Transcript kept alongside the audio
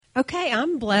Okay,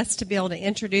 I'm blessed to be able to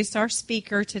introduce our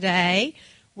speaker today.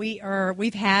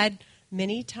 We've had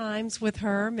many times with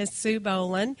her, Miss Sue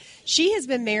Boland. She has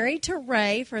been married to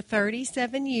Ray for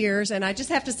 37 years, and I just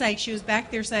have to say, she was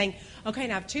back there saying, okay,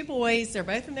 now I have two boys, they're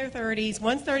both in their 30s,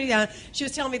 one's 39. She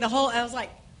was telling me I was like,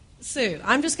 Sue,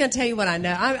 I'm just going to tell you what I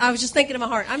know. I was just thinking in my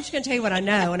heart, I'm just going to tell you what I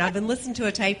know, and I've been listening to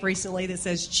a tape recently that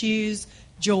says, choose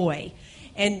joy.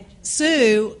 And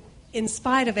Sue, in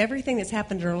spite of everything that's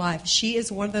happened in her life, she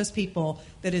is one of those people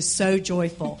that is so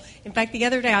joyful. In fact, the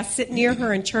other day I sit near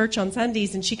her in church on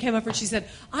Sundays, and she came up and she said,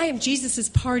 I am Jesus'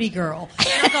 party girl. And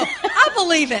I go, I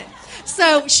believe it.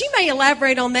 So she may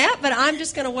elaborate on that, but I'm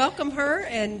just going to welcome her,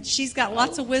 and she's got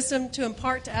lots of wisdom to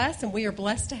impart to us, and we are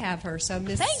blessed to have her. So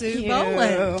Miss Sue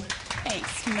Boland.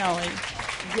 Thanks, Millie.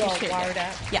 You all fired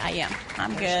up? Yeah, I am.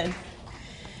 I'm good.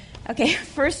 Okay,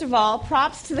 first of all,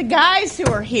 props to the guys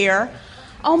who are here.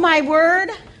 Oh, my word.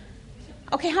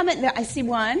 Okay, how many? I see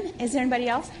one. Is there anybody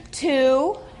else?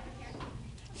 2,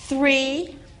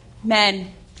 3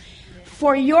 men.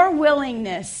 For your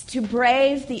willingness to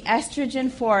brave the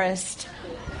estrogen forest,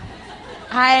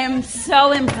 I am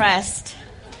so impressed.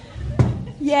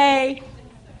 Yay.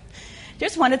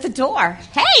 There's one at the door.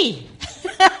 Hey!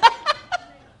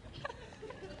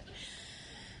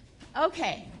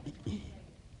 Okay.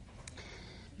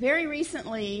 Very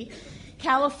recently,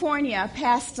 California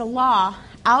passed a law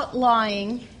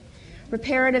outlawing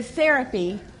reparative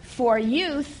therapy for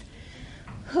youth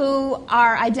who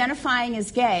are identifying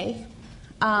as gay,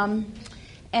 and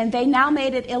they now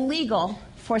made it illegal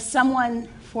for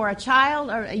a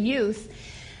child or a youth,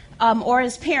 or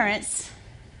his parents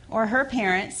or her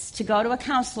parents to go to a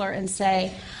counselor and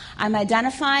say, I'm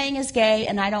identifying as gay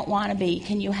and I don't want to be.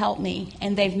 Can you help me?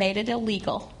 And they've made it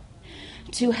illegal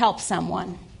to help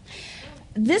someone.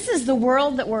 This is the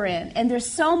world that we're in, and there's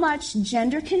so much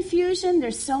gender confusion,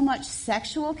 there's so much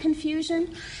sexual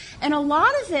confusion, and a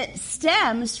lot of it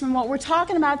stems from what we're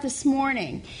talking about this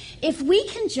morning. If we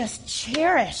can just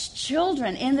cherish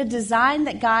children in the design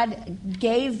that God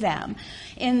gave them,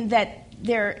 in that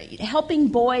they're helping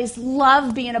boys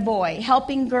love being a boy,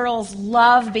 helping girls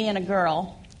love being a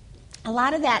girl, a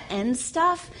lot of that end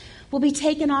stuff will be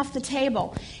taken off the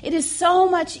table. It is so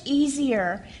much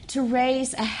easier to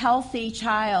raise a healthy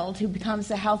child who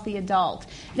becomes a healthy adult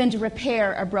than to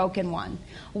repair a broken one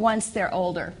once they're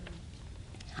older.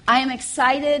 I am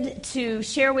excited to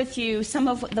share with you some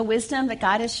of the wisdom that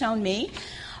God has shown me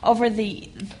over the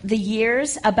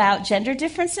years about gender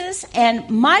differences. And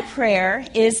my prayer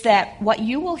is that what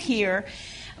you will hear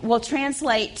will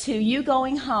translate to you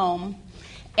going home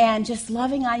and just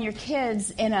loving on your kids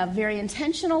in a very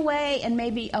intentional way and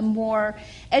maybe a more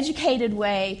educated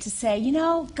way to say, you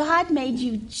know, God made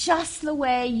you just the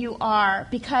way you are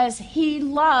because He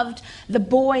loved the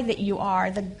boy that you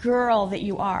are, the girl that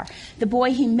you are, the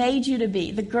boy He made you to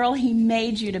be, the girl He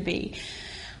made you to be.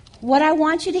 What I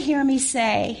want you to hear me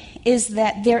say is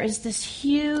that there is this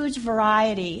huge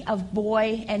variety of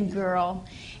boy and girl,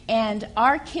 and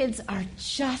our kids are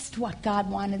just what God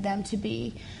wanted them to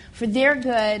be. For their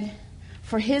good,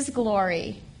 for His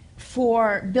glory,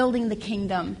 for building the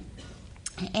kingdom.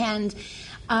 And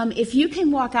if you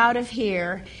can walk out of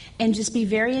here and just be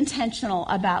very intentional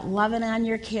about loving on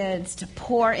your kids, to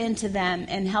pour into them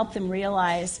and help them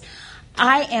realize,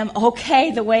 I am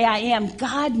okay the way I am.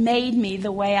 God made me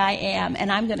the way I am,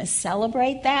 and I'm going to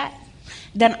celebrate that,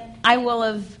 then I will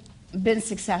have been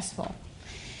successful.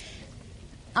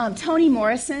 Toni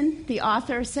Morrison, the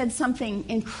author, said something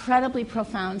incredibly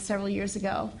profound several years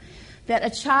ago, that a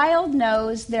child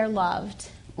knows they're loved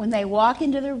when they walk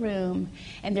into the room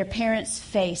and their parent's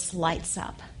face lights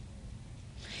up.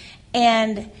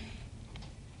 And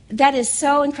that is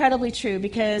so incredibly true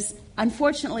because,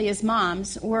 unfortunately, as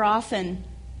moms, we're often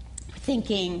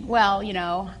thinking, well, you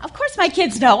know, of course my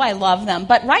kids know I love them,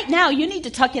 but right now you need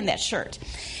to tuck in that shirt.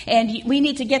 And we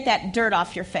need to get that dirt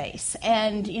off your face.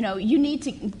 And, you know, you need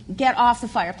to get off the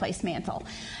fireplace mantle.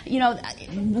 You know,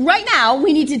 right now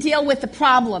we need to deal with the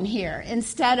problem here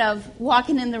instead of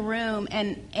walking in the room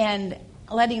and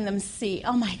letting them see,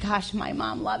 oh my gosh, my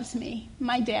mom loves me.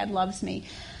 My dad loves me.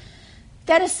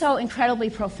 That is so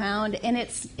incredibly profound, and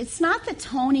it's not that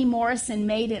Toni Morrison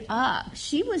made it up.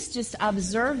 She was just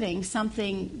observing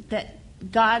something that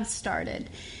God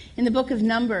started. In the book of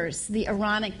Numbers, the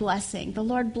Aaronic blessing, the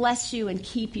Lord bless you and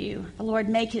keep you. The Lord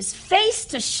make His face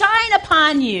to shine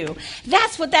upon you.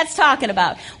 That's what that's talking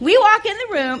about. We walk in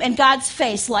the room, and God's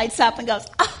face lights up and goes,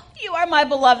 oh, you are my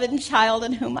beloved child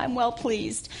in whom I'm well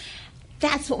pleased.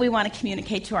 That's what we want to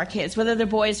communicate to our kids, whether they're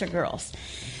boys or girls.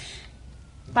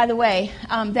 By the way,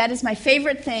 that is my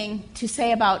favorite thing to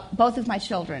say about both of my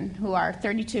children, who are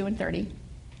 32 and 30.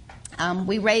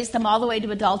 We raised them all the way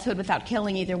to adulthood without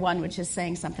killing either one, which is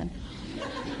saying something.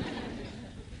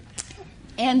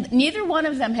 And neither one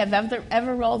of them have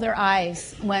ever rolled their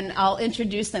eyes when I'll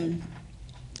introduce them.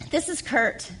 This is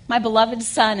Kurt, my beloved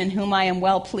son, in whom I am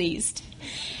well pleased.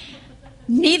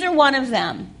 Neither one of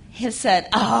them has said,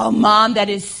 "Oh, Mom, that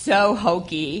is so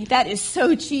hokey. That is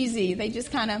so cheesy." They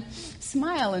just kind of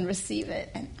smile and receive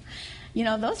it. And,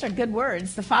 those are good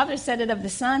words. The Father said it of the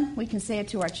Son. We can say it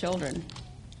to our children.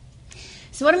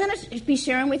 So what I'm going to be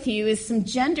sharing with you is some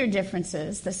gender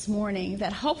differences this morning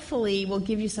that hopefully will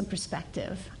give you some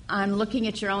perspective on looking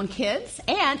at your own kids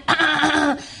and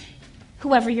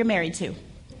whoever you're married to.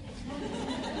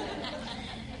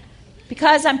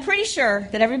 Because I'm pretty sure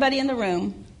that everybody in the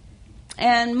room,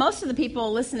 and most of the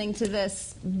people listening to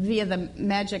this via the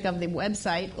magic of the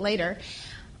website later,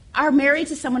 are married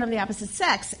to someone of the opposite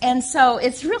sex. And so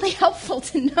it's really helpful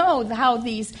to know how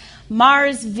these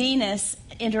Mars-Venus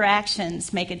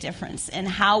interactions make a difference in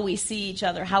how we see each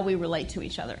other, how we relate to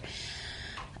each other.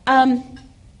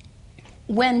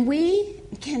 When we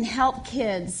can help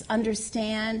kids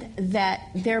understand that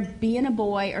their being a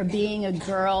boy or being a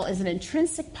girl is an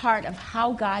intrinsic part of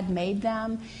how God made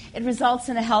them, it results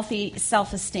in a healthy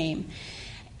self-esteem.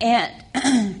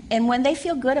 And when they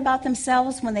feel good about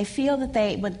themselves, when they feel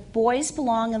that when boys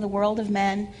belong in the world of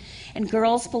men and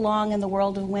girls belong in the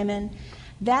world of women,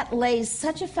 that lays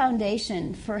such a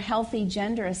foundation for healthy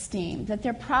gender esteem that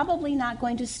they're probably not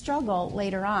going to struggle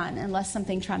later on unless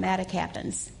something traumatic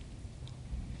happens.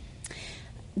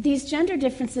 These gender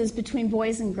differences between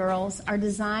boys and girls are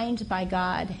designed by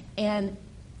God, and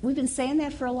we've been saying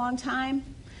that for a long time.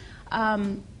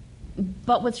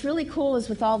 But what's really cool is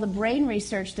with all the brain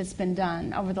research that's been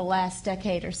done over the last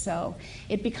decade or so,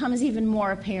 it becomes even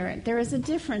more apparent. There is a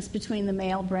difference between the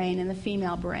male brain and the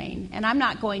female brain. And I'm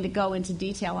not going to go into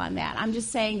detail on that. I'm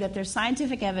just saying that there's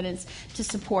scientific evidence to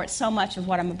support so much of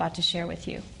what I'm about to share with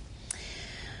you.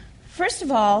 First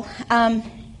of all,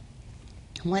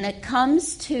 when it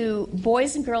comes to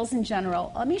boys and girls in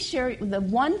general, let me share the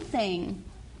one thing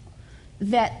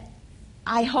that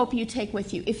I hope you take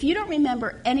with you. If you don't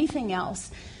remember anything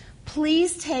else,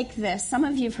 please take this. Some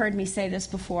of you have heard me say this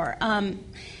before. God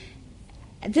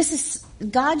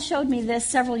showed me this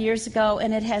several years ago,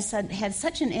 and it has had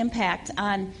such an impact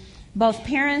on both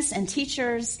parents and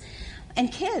teachers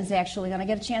and kids, actually, when I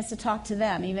get a chance to talk to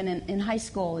them, even in high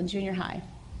school and junior high.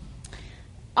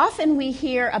 Often we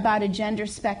hear about a gender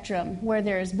spectrum where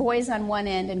there's boys on one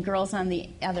end and girls on the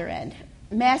other end.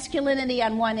 Masculinity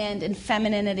on one end and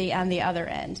femininity on the other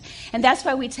end. And that's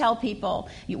why we tell people,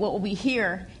 what we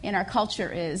hear in our culture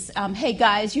is, hey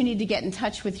guys, you need to get in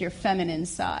touch with your feminine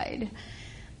side.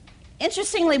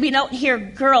 Interestingly, we don't hear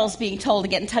girls being told to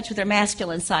get in touch with their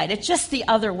masculine side. It's just the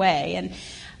other way.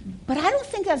 But I don't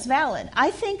think that's valid.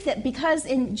 I think that because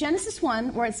in Genesis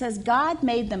 1, where it says God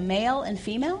made them male and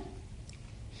female,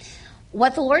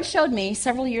 what the Lord showed me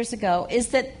several years ago is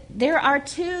that there are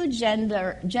two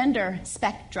gender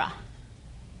spectra,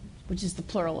 which is the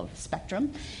plural of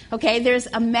spectrum. Okay, there's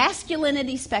a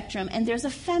masculinity spectrum and there's a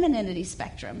femininity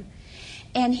spectrum.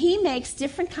 And he makes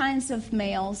different kinds of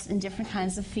males and different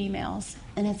kinds of females,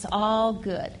 and it's all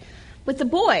good. With the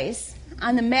boys,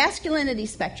 on the masculinity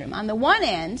spectrum, on the one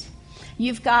end,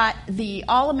 you've got the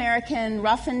all-American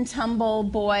rough-and-tumble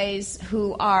boys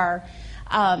who are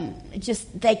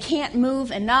they can't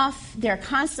move enough. They're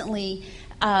constantly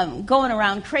going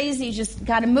around crazy, just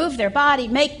got to move their body,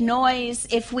 make noise.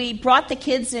 If we brought the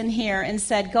kids in here and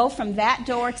said, go from that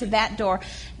door to that door,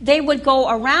 they would go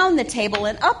around the table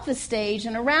and up the stage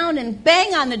and around and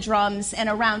bang on the drums and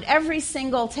around every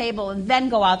single table and then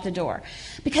go out the door.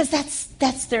 Because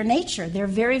that's their nature. They're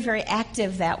very, very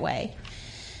active that way.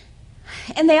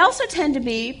 And they also tend to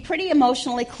be pretty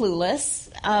emotionally clueless.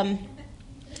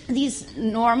 These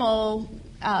normal,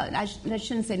 I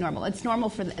shouldn't say normal. It's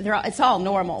normal it's all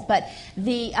normal. But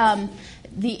the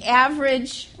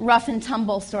average rough and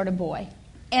tumble sort of boy,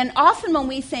 and often when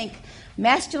we think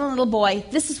masculine little boy,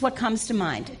 this is what comes to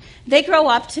mind. They grow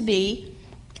up to be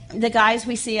the guys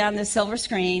we see on the silver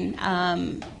screen,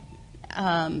 Arnold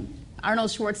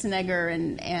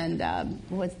Schwarzenegger and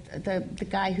with the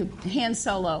guy who Han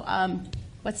Solo.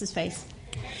 What's his face?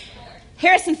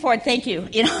 Harrison Ford. Thank you.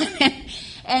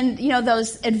 And,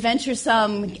 those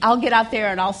adventuresome, I'll get out there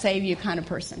and I'll save you kind of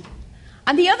person.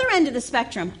 On the other end of the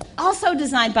spectrum, also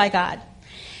designed by God,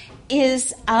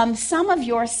 is some of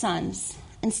your sons.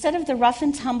 Instead of the rough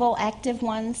and tumble active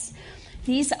ones,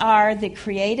 these are the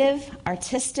creative,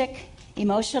 artistic,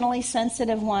 emotionally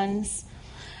sensitive ones.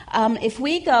 If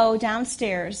we go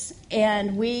downstairs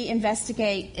and we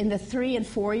investigate in the 3- and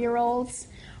 4-year-olds,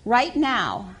 right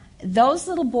now, those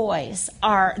little boys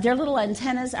their little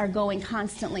antennas are going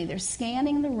constantly. They're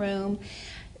scanning the room,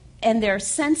 and they're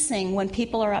sensing when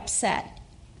people are upset.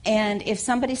 And if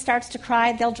somebody starts to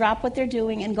cry, they'll drop what they're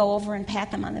doing and go over and pat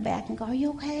them on the back and go, "Are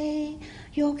you okay?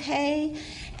 You okay?"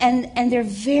 And they're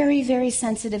very, very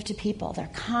sensitive to people. They're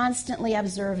constantly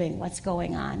observing what's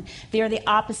going on. They are the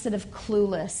opposite of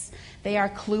clueless. They are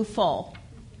clueful.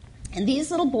 And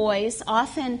these little boys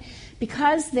often,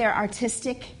 because they're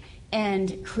artistic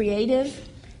and creative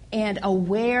and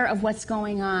aware of what's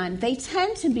going on, they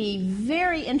tend to be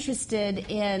very interested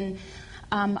in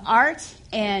art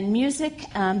and music.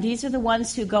 These are the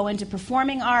ones who go into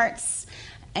performing arts.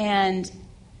 And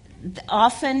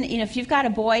often, if you've got a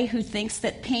boy who thinks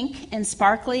that pink and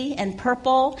sparkly and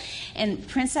purple and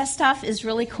princess stuff is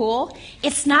really cool,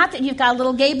 it's not that you've got a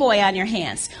little gay boy on your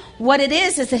hands. What it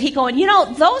is that he going,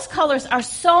 those colors are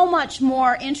so much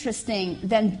more interesting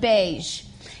than beige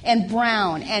and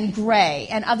brown and gray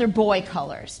and other boy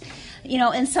colors.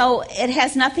 And so it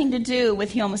has nothing to do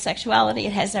with homosexuality.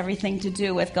 It has everything to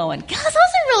do with going, God, those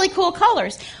are really cool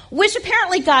colors, which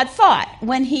apparently God thought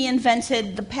when he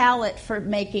invented the palette for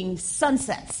making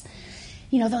sunsets.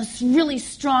 Those really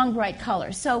strong, bright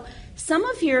colors. So some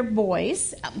of your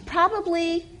boys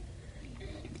probably,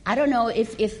 I don't know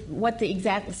if what the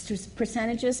exact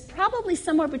percentage is, probably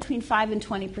somewhere between 5 and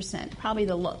 20%, probably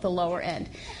the lower end.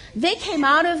 They came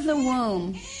out of the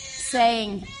womb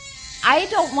saying, I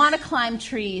don't want to climb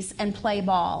trees and play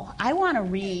ball. I want to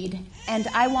read, and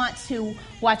I want to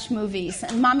watch movies.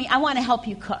 And, Mommy, I want to help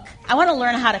you cook. I want to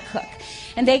learn how to cook.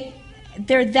 And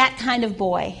they're that kind of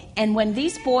boy. And when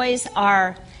these boys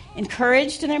are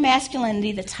encouraged in their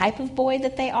masculinity, the type of boy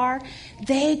that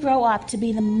they grow up to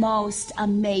be the most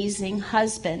amazing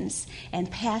husbands and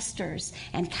pastors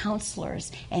and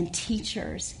counselors and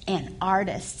teachers and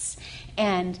artists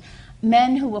and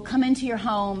men who will come into your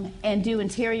home and do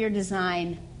interior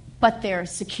design, but they're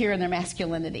secure in their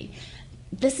masculinity.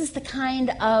 This is the kind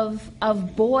of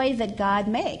boy that God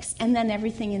makes, and then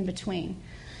everything in between.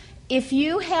 If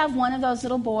you have one of those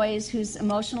little boys who's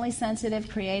emotionally sensitive,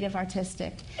 creative,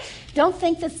 artistic, don't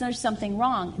think that there's something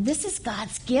wrong. This is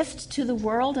God's gift to the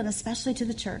world and especially to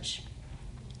the church.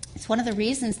 It's one of the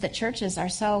reasons that churches are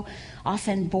so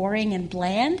often boring and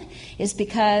bland is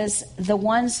because the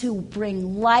ones who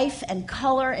bring life and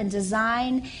color and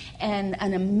design and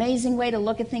an amazing way to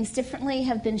look at things differently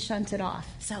have been shunted off.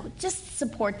 So just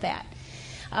support that.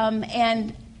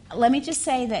 And let me just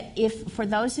say that for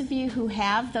those of you who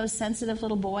have those sensitive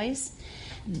little boys,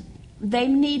 they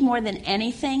need more than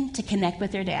anything to connect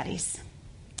with their daddies.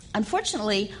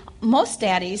 Unfortunately, most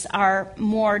daddies are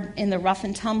more in the rough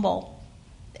and tumble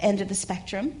end of the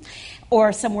spectrum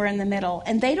or somewhere in the middle,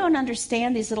 and they don't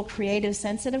understand these little creative,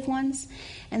 sensitive ones.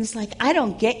 And it's like, I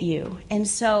don't get you. And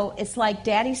so it's like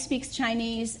daddy speaks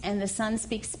Chinese and the son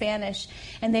speaks Spanish,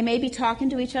 and they may be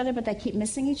talking to each other, but they keep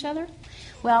missing each other.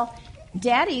 Well,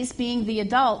 daddies, being the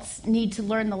adults, need to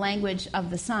learn the language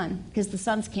of the son because the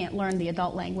sons can't learn the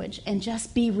adult language, and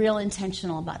just be real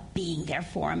intentional about being there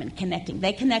for them and connecting.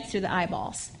 They connect through the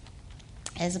eyeballs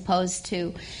as opposed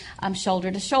to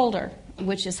shoulder to shoulder,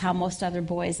 which is how most other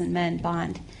boys and men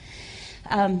bond.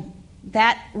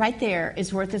 That right there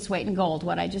is worth its weight in gold,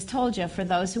 what I just told you. For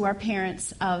those who are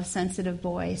parents of sensitive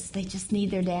boys, they just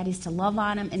need their daddies to love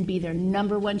on them and be their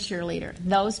number one cheerleader.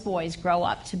 Those boys grow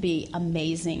up to be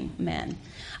amazing men.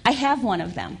 I have one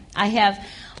of them. I have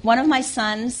one of my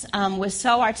sons was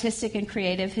so artistic and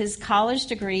creative. His college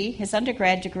degree, his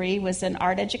undergrad degree, was in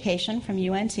art education from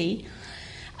UNT.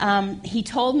 He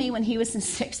told me when he was in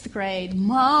 6th grade,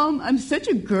 Mom, I'm such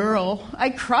a girl. I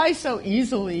cry so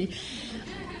easily.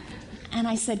 And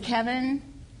I said, Kevin,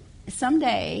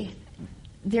 someday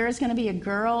there is going to be a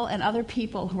girl and other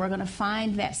people who are going to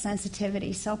find that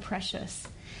sensitivity so precious.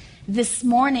 This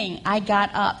morning I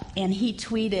got up and he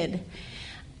tweeted,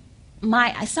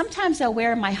 sometimes I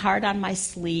wear my heart on my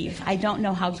sleeve. I don't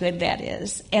know how good that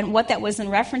is. And what that was in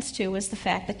reference to was the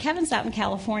fact that Kevin's out in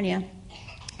California,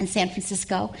 in San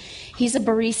Francisco. He's a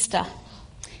barista.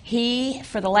 He,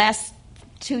 for the last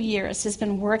 2 years, has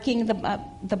been working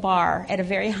the bar at a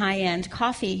very high-end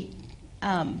coffee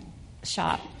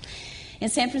shop in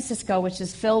San Francisco, which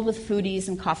is filled with foodies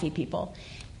and coffee people.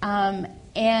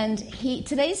 And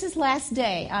today's his last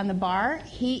day on the bar.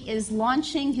 He is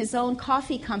launching his own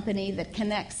coffee company that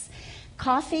connects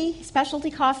coffee, specialty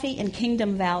coffee, and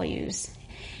kingdom values.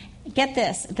 Get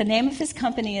this, the name of his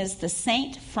company is the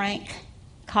St. Frank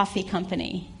Coffee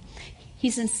Company.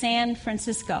 He's in San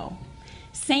Francisco.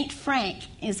 St. Frank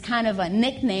is kind of a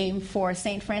nickname for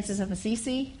St. Francis of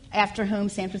Assisi, after whom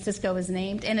San Francisco is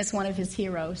named, and it's one of his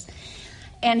heroes.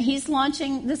 And he's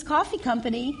launching this coffee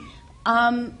company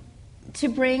to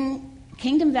bring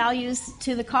kingdom values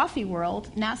to the coffee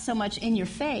world, not so much in your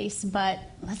face, but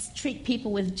let's treat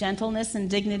people with gentleness and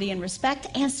dignity and respect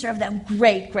and serve them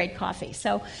great, great coffee.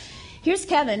 So here's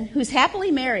Kevin, who's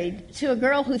happily married to a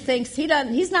girl who thinks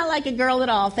he's not like a girl at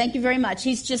all. Thank you very much.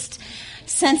 He's just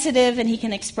sensitive and he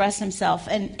can express himself.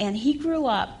 And he grew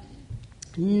up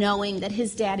knowing that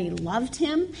his daddy loved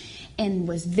him and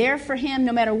was there for him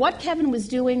no matter what Kevin was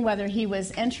doing, whether he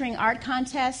was entering art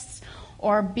contests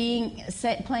or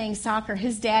playing soccer.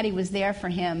 His daddy was there for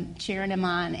him, cheering him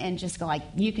on, and just go like,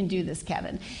 "You can do this,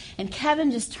 Kevin." And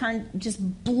Kevin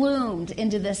just bloomed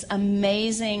into this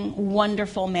amazing,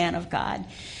 wonderful man of God.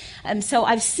 So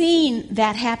I've seen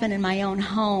that happen in my own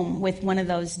home with one of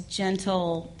those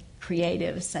gentle,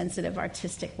 creative, sensitive,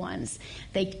 artistic ones.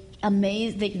 They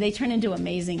turn into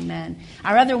amazing men.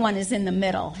 Our other one is in the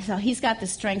middle, so he's got the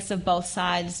strengths of both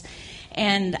sides,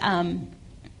 and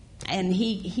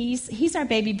he's our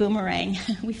baby boomerang.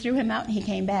 We threw him out and he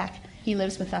came back. He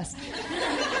lives with us.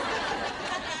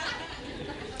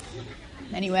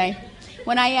 Anyway,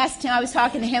 when I asked him, I was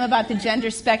talking to him about the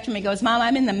gender spectrum. He goes, "Mom,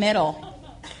 I'm in the middle.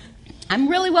 I'm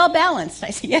really well balanced."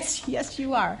 I said, yes,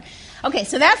 you are. Okay,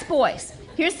 so that's boys.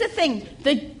 Here's the thing,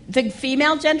 the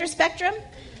female gender spectrum,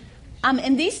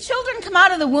 and these children come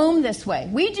out of the womb this way.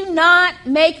 We do not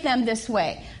make them this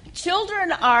way.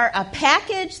 Children are a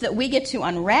package that we get to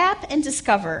unwrap and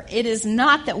discover. It is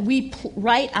not that we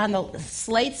write on the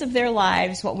slates of their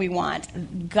lives what we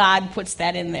want. God puts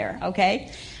that in there, okay?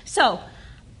 So,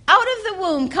 out of the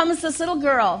womb comes this little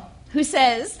girl who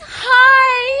says,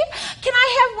 "Hi, can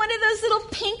I have one of those little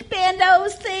pink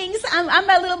bandos things? I'm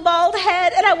my little bald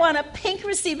head, and I want a pink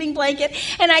receiving blanket,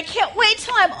 and I can't wait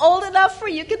till I'm old enough where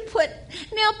you can put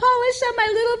nail polish on my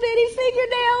little bitty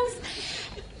fingernails."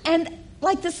 And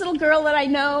like this little girl that I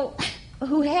know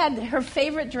who had her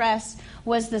favorite dress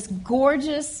was this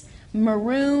gorgeous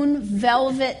maroon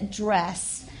velvet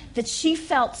dress that she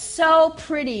felt so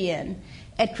pretty in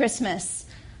at Christmas.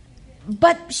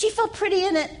 But she felt pretty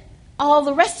in it all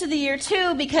the rest of the year,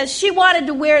 too, because she wanted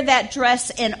to wear that dress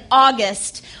in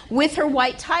August with her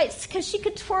white tights because she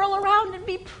could twirl around and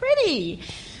be pretty.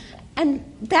 And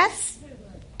that's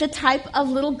the type of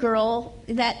little girl,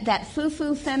 that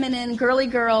foo-foo, feminine, girly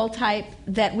girl type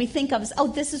that we think of as, oh,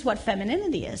 this is what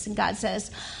femininity is. And God says,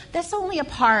 that's only a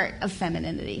part of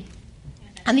femininity.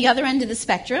 On the other end of the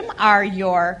spectrum are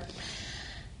your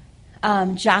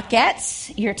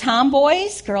jockettes, your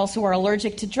tomboys, girls who are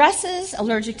allergic to dresses,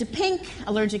 allergic to pink,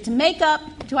 allergic to makeup.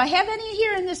 Do I have any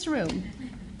here in this room?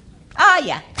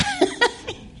 Yeah.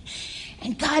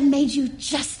 And God made you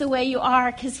just the way you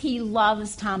are because he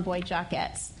loves tomboy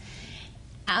jockettes.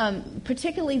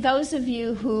 Particularly those of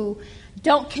you who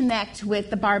don't connect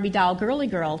with the Barbie doll girly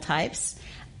girl types.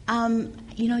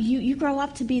 You grow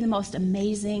up to be the most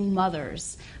amazing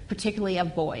mothers, particularly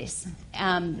of boys.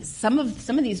 Some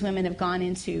of these women have gone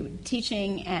into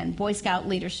teaching and Boy Scout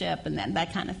leadership and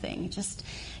that kind of thing.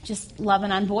 Just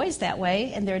loving on boys that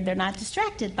way, and they're not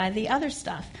distracted by the other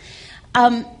stuff.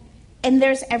 And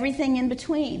there's everything in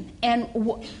between. And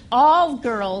all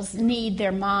girls need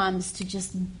their moms to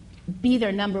just be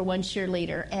their number one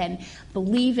cheerleader and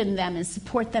believe in them and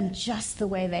support them just the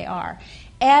way they are,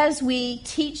 as we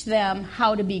teach them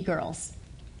how to be girls,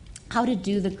 how to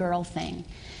do the girl thing.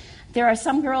 There are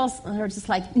some girls who are just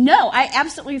like, no, I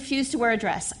absolutely refuse to wear a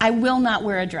dress. I will not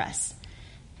wear a dress.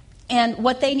 And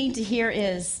what they need to hear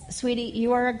is, sweetie,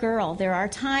 you are a girl. There are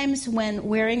times when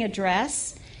wearing a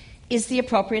dress is the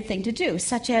appropriate thing to do,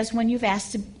 such as when you're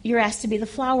asked to be the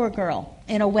flower girl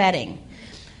in a wedding.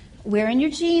 Wearing your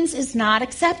jeans is not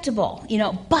acceptable,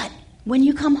 but when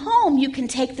you come home, you can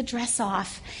take the dress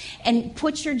off and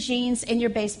put your jeans and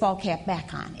your baseball cap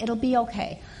back on. It'll be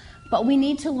okay. But we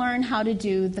need to learn how to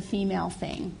do the female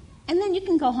thing. And then you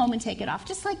can go home and take it off.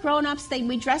 Just like grown-ups,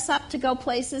 we dress up to go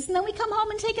places, and then we come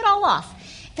home and take it all off.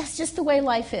 That's just the way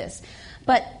life is.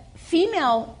 But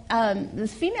the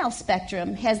female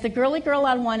spectrum has the girly girl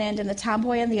on one end and the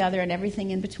tomboy on the other and everything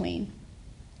in between.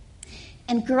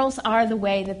 And girls are the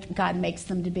way that God makes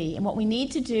them to be. And what we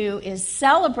need to do is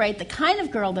celebrate the kind of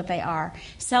girl that they are,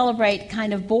 celebrate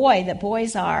kind of boy that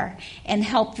boys are, and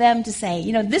help them to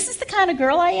say, this is the kind of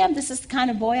girl I am, this is the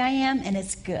kind of boy I am, and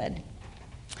it's good.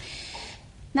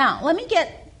 Now, let me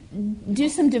do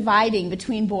some dividing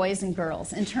between boys and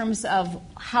girls in terms of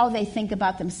how they think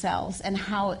about themselves and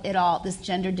how this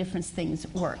gender difference things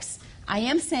works. I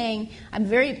am saying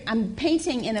I'm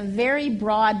painting in a very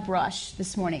broad brush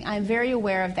this morning. I'm very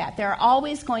aware of that. There are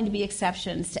always going to be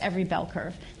exceptions to every bell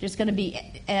curve. There's going to be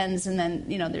ends, and then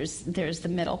there's the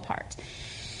middle part.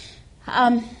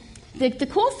 The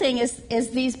cool thing is, as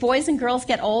these boys and girls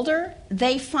get older,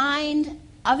 they find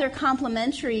other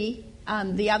complementary,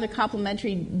 the other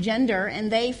complementary gender,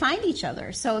 and they find each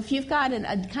other. So if you've got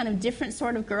a kind of different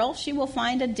sort of girl, she will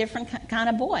find a different kind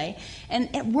of boy.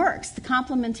 And it works. The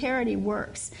complementarity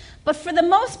works. But for the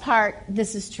most part,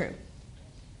 this is true.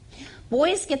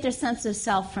 Boys get their sense of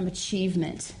self from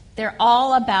achievement. They're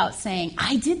all about saying,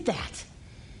 I did that.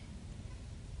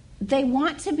 They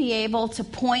want to be able to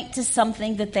point to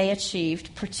something that they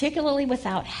achieved, particularly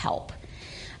without help.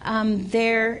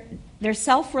 They're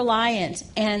self-reliant,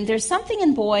 and there's something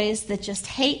in boys that just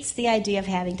hates the idea of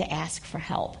having to ask for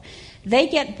help. They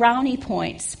get brownie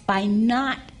points by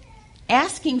not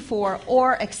asking for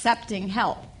or accepting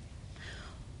help,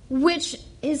 which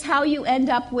is how you end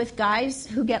up with guys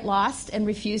who get lost and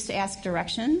refuse to ask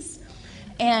directions,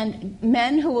 and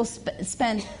men who will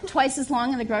spend twice as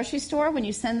long in the grocery store when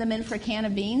you send them in for a can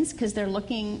of beans because they're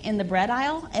looking in the bread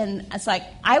aisle. And it's like,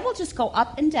 I will just go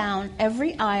up and down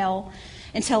every aisle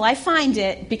until I find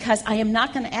it, because I am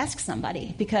not going to ask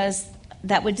somebody, because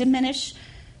that would diminish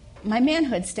my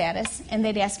manhood status, and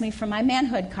they'd ask me for my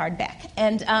manhood card back.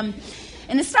 And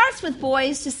it starts with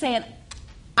boys just saying,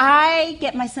 I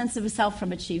get my sense of self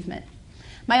from achievement.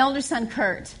 My older son,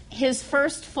 Kurt, his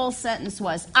first full sentence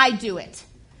was, I do it.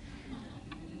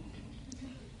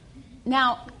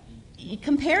 Now, you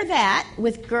compare that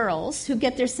with girls who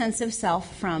get their sense of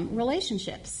self from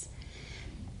relationships.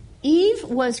 Eve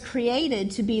was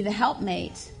created to be the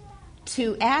helpmate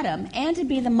to Adam and to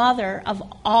be the mother of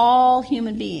all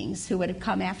human beings who would have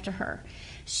come after her.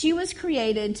 She was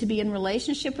created to be in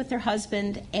relationship with her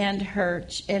husband and her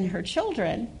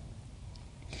children.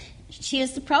 She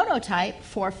is the prototype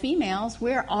for females.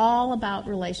 We're all about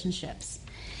relationships.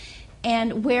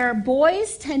 And where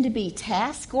boys tend to be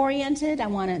task-oriented,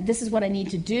 this is what I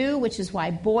need to do, which is why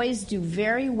boys do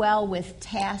very well with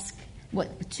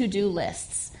to-do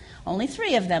lists. Only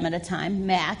 3 of them at a time,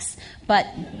 max, but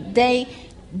they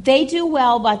do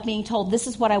well by being told, this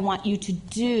is what I want you to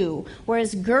do.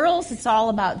 Whereas girls, it's all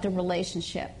about the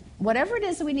relationship. Whatever it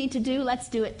is that we need to do, let's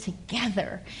do it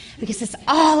together, because it's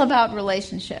all about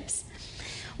relationships.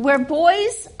 Where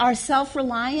boys are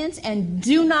self-reliant and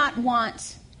do not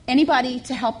want anybody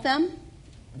to help them,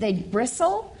 they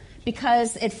bristle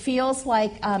because it feels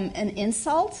like an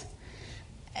insult.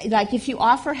 Like if you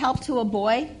offer help to a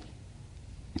boy,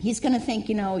 he's going to think,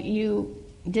 you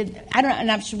did, I'm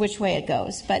not sure which way it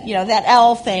goes, but, that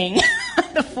L thing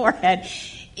on the forehead.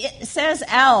 It says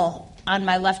L on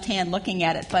my left hand looking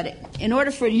at it, but in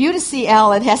order for you to see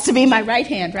L, it has to be my right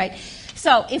hand, right?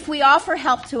 So if we offer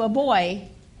help to a boy,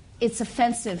 it's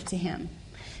offensive to him.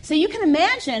 So you can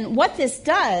imagine what this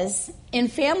does in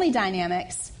family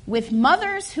dynamics with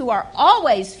mothers who are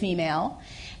always female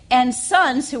and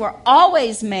sons who are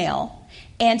always male.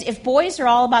 And if boys are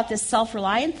all about this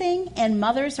self-reliant thing and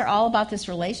mothers are all about this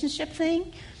relationship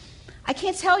thing, I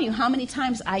can't tell you how many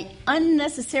times I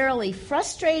unnecessarily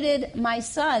frustrated my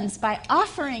sons by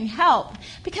offering help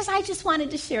because I just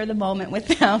wanted to share the moment with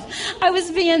them. I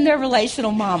was being their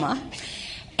relational mama.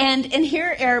 And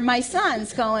here are my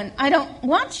sons going, I don't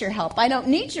want your help. I don't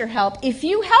need your help. If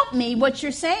you help me, what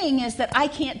you're saying is that I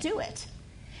can't do it.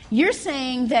 You're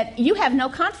saying that you have no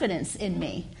confidence in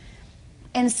me.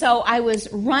 And so I was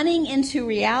running into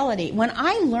reality. When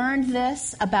I learned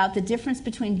this about the difference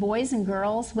between boys and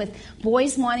girls, with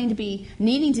boys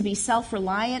needing to be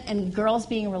self-reliant and girls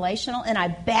being relational, and I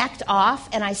backed off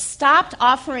and I stopped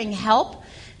offering help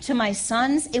to my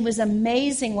sons, it was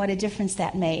amazing what a difference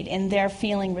that made in their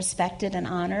feeling respected and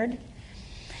honored.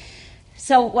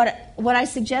 So what I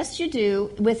suggest you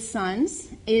do with sons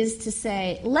is to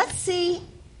say, let's see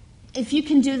if you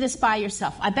can do this by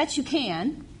yourself. I bet you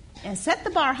can. And set the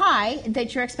bar high,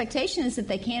 that your expectation is that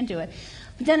they can do it.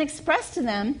 But then express to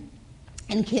them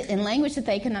in language that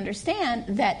they can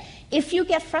understand that if you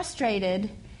get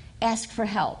frustrated, ask for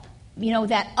help.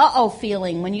 That uh-oh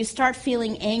feeling when you start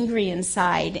feeling angry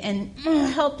inside and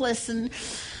helpless and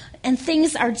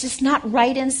things are just not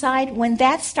right inside. When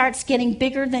that starts getting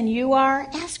bigger than you are,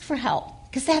 ask for help.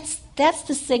 Because that's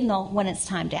the signal when it's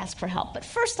time to ask for help. But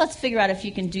first, let's figure out if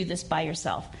you can do this by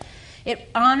yourself. It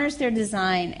honors their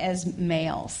design as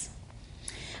males.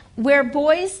 Where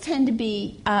boys tend to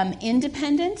be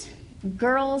independent,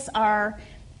 girls are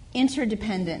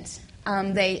interdependent.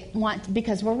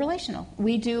 Because we're relational.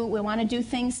 We want to do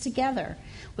things together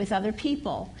with other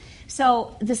people.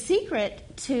 So the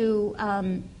secret to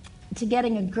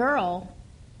getting a girl,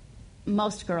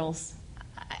 most girls,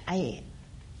 I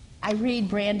read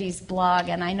Brandy's blog,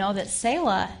 and I know that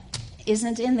Selah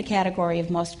isn't in the category of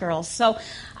most girls. So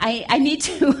I need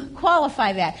to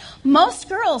qualify that. Most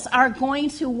girls are going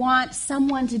to want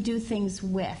someone to do things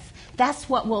with. That's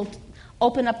what will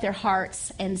open up their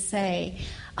hearts and say,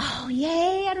 oh,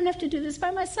 yay, I don't have to do this by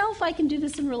myself. I can do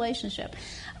this in relationship.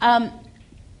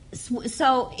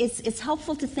 So it's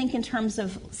helpful to think in terms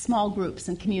of small groups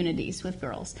and communities with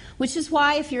girls, which is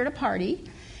why if you're at a party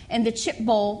and the chip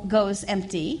bowl goes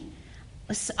empty,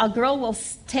 a girl will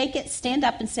take it, stand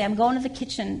up, and say, I'm going to the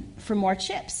kitchen for more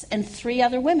chips. And 3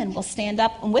 other women will stand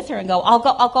up and with her and go,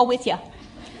 I'll go with you.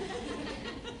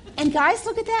 And guys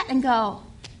look at that and go,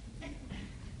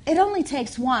 it only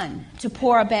takes one to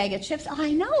pour a bag of chips. Oh,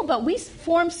 I know, but we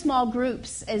form small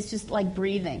groups as just like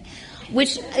breathing,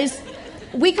 which is,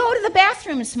 we go to the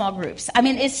bathroom in small groups. I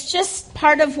mean, it's just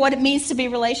part of what it means to be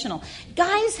relational.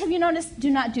 Guys, have you noticed, do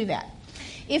not do that.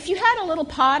 If you had a little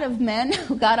pod of men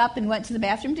who got up and went to the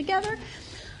bathroom together,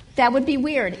 that would be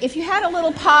weird. If you had a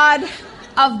little pod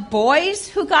of boys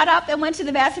who got up and went to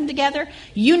the bathroom together,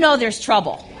 you know there's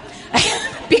trouble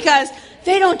because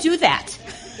they don't do that.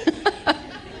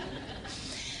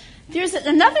 There's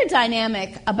another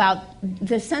dynamic about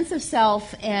the sense of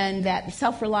self and that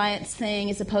self-reliance thing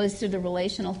as opposed to the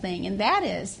relational thing, and that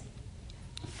is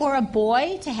for a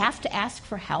boy to have to ask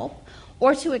for help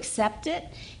or to accept it,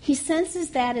 he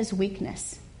senses that as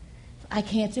weakness. I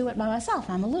can't do it by myself.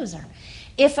 I'm a loser.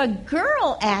 If a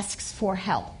girl asks for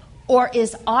help or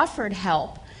is offered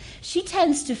help, she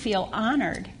tends to feel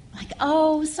honored. Like,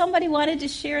 oh, somebody wanted to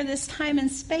share this time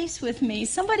and space with me.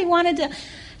 Somebody wanted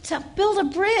to build a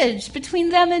bridge between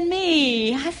them and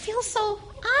me. I feel so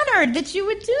honored that you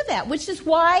would do that, which is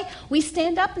why we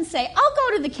stand up and say, I'll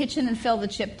go to the kitchen and fill the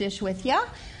chip dish with you.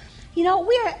 You know,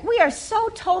 we are so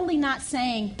totally not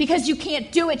saying, because you can't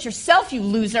do it yourself, you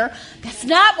loser. That's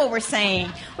not what we're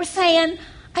saying. We're saying,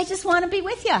 I just want to be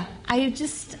with you.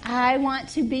 I want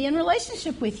to be in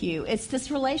relationship with you. It's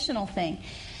this relational thing.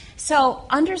 So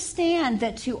understand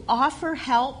that to offer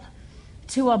help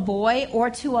to a boy or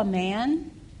to a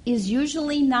man is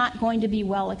usually not going to be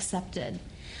well accepted.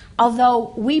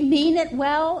 Although we mean it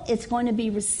well, it's going to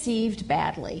be received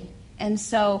badly. And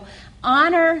so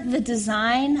honor the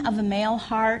design of a male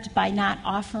heart by not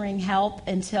offering help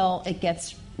until it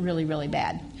gets really, really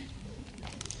bad.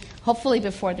 Hopefully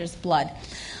before there's blood.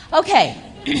 Okay.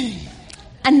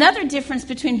 Another difference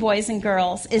between boys and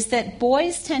girls is that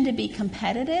boys tend to be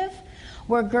competitive,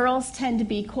 where girls tend to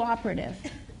be cooperative.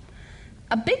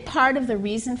 A big part of the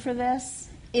reason for this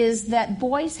is that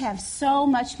boys have so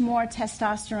much more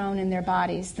testosterone in their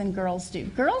bodies than girls do.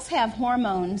 Girls have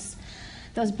hormones,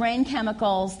 those brain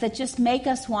chemicals that just make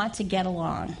us want to get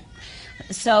along.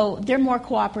 So they're more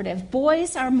cooperative.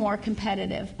 Boys are more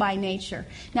competitive by nature.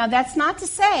 Now, that's not to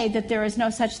say that there is no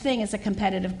such thing as a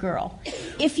competitive girl.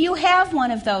 If you have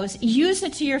one of those, use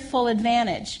it to your full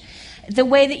advantage, the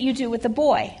way that you do with a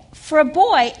boy. For a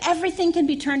boy, everything can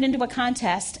be turned into a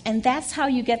contest, and that's how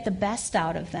you get the best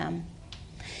out of them.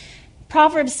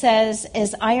 Proverbs says,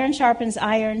 as iron sharpens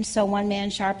iron, so one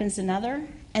man sharpens another.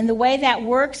 And the way that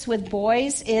works with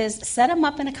boys is set them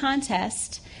up in a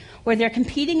contest where they're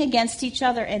competing against each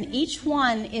other, and each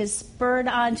one is spurred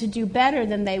on to do better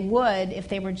than they would if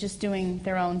they were just doing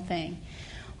their own thing.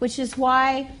 Which is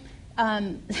why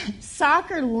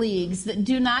soccer leagues that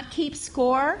do not keep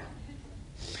score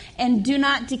and do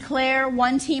not declare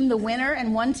one team the winner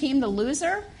and one team the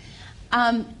loser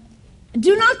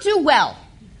do not do well.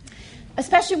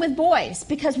 Especially with boys,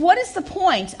 because what is the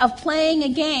point of playing a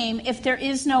game if there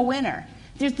is no winner?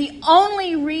 There's the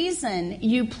only reason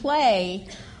you play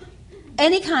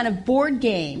any kind of board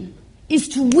game is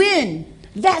to win.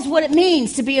 That's what it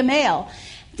means to be a male.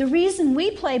 The reason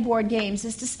we play board games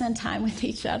is to spend time with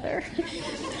each other,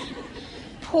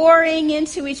 pouring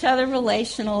into each other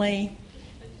relationally.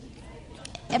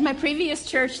 At my previous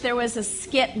church, there was a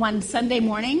skit one Sunday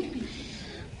morning.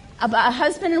 A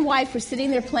husband and wife were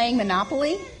sitting there playing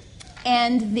Monopoly,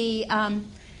 and the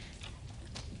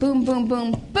boom, boom,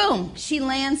 boom, boom, she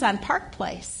lands on Park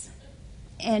Place,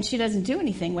 and she doesn't do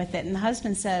anything with it. And the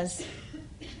husband says,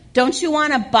 don't you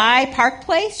want to buy Park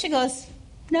Place? She goes,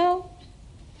 no.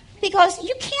 He goes,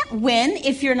 you can't win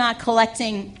if you're not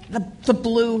collecting the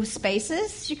blue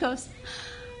spaces. She goes,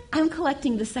 I'm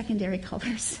collecting the secondary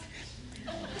colors.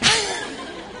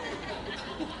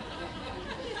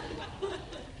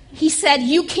 He said,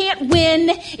 you can't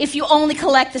win if you only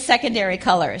collect the secondary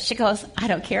colors. She goes, I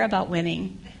don't care about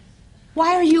winning.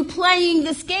 Why are you playing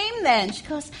this game then? She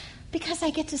goes, because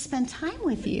I get to spend time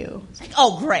with you. It's like,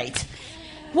 oh, great.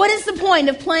 What is the point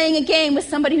of playing a game with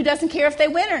somebody who doesn't care if they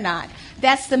win or not?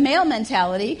 That's the male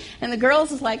mentality. And the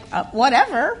girls is like,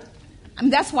 whatever. I mean,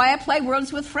 that's why I play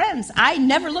Words with Friends. I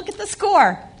never look at the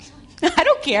score. I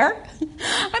don't care.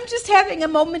 I'm just having a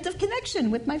moment of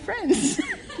connection with my friends,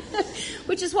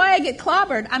 which is why I get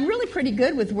clobbered. I'm really pretty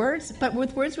good with words, but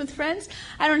with Words with Friends,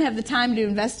 I don't have the time to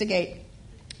investigate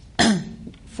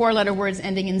four-letter words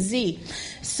ending in Z.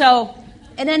 So,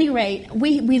 at any rate,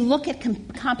 we look at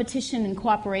competition and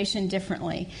cooperation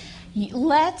differently.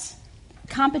 Let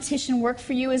competition work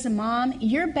for you as a mom.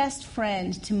 Your best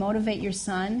friend to motivate your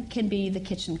son can be the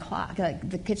kitchen clock,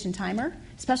 the kitchen timer,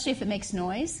 especially if it makes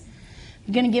noise.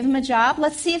 You're going to give him a job.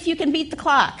 Let's see if you can beat the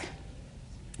clock.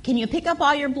 Can you pick up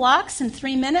all your blocks in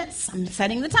 3 minutes? I'm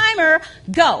setting the timer.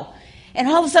 Go. And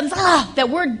all of a sudden, that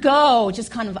word go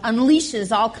just kind of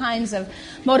unleashes all kinds of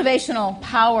motivational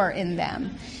power in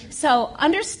them. So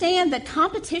understand that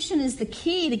competition is the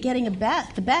key to getting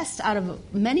the best out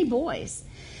of many boys.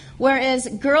 Whereas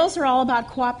girls are all about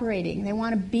cooperating. They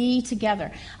want to be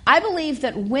together. I believe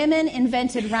that women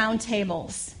invented round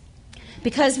tables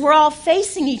because we're all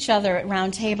facing each other at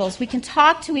round tables. We can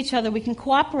talk to each other. We can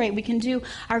cooperate. We can do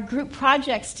our group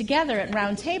projects together at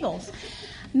round tables.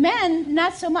 Men,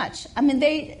 not so much. I mean,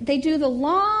 they do the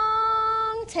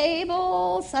long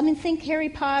tables. I mean, think Harry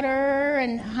Potter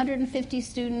and 150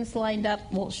 students lined up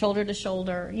shoulder to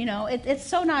shoulder. You know, it's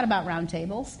so not about round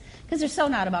tables because they're so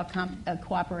not about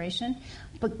cooperation,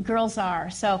 but girls are.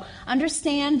 So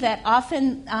understand that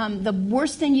often the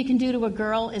worst thing you can do to a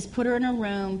girl is put her in a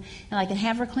room and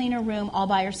have her clean her room all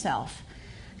by herself.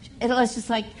 It's just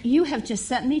like, you have just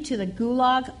sent me to the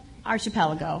Gulag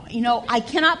Archipelago. You know, I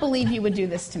cannot believe you would do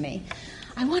this to me.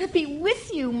 I want to be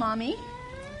with you, Mommy.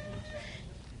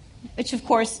 Which, of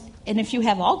course, and if you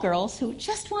have all girls who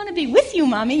just want to be with you,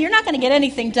 Mommy, you're not going to get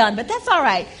anything done, but that's all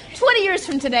right. 20 years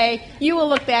from today, you will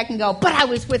look back and go, but I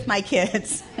was with my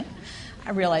kids.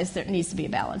 I realize there needs to be a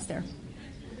balance there.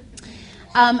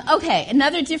 Okay,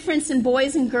 another difference in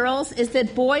boys and girls is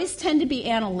that boys tend to be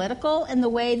analytical in the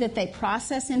way that they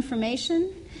process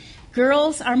information.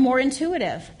 Girls are more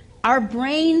intuitive. Our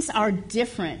brains are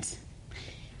different.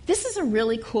 This is a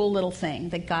really cool little thing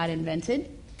that God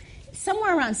invented.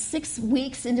 Somewhere around 6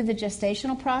 weeks into the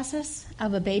gestational process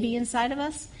of a baby inside of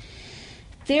us,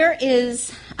 there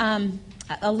is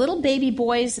a little baby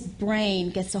boy's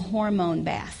brain gets a hormone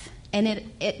bath. And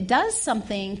it does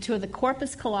something to the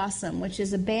corpus callosum, which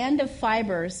is a band of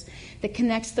fibers that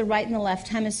connects the right and the left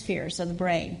hemispheres of the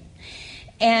brain.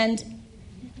 And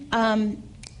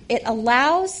it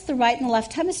allows the right and the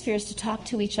left hemispheres to talk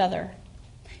to each other.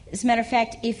 As a matter of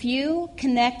fact, if you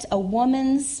connect a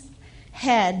woman's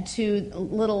head to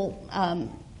little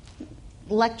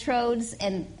electrodes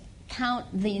and count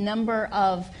the number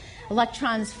of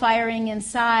electrons firing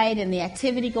inside and the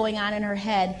activity going on in her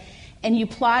head, and you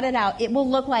plot it out, it will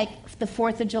look like the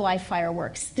 4th of July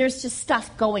fireworks. There's just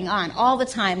stuff going on all the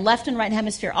time, left and right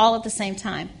hemisphere, all at the same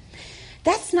time.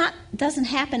 Doesn't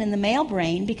happen in the male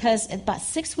brain because about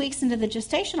 6 weeks into the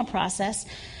gestational process,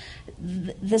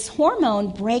 this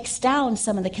hormone breaks down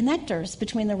some of the connectors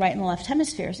between the right and the left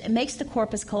hemispheres. It makes the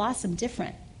corpus callosum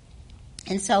different.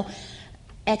 And so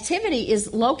activity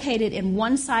is located in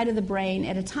one side of the brain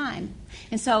at a time.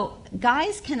 And so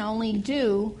guys can only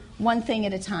do one thing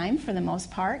at a time for the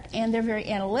most part, and they're very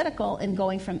analytical in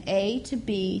going from A to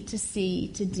B to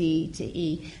C to D to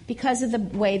E because of the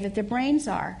way that their brains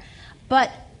are.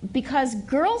 But because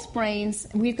girls' brains,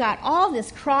 we've got all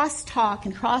this cross-talk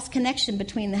and cross-connection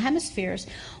between the hemispheres,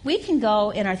 we can go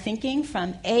in our thinking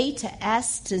from A to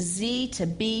S to Z to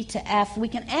B to F. We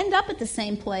can end up at the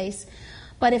same place,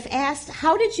 but if asked,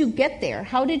 how did you get there?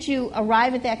 How did you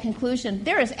arrive at that conclusion?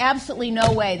 There is absolutely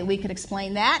no way that we could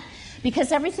explain that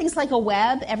because everything's like a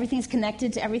web, everything's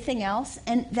connected to everything else,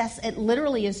 and it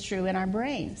literally is true in our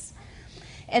brains.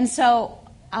 And so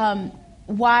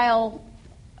while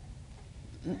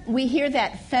we hear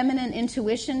that feminine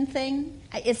intuition thing,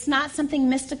 it's not something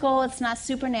mystical, it's not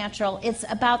supernatural. It's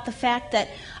about the fact that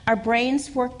our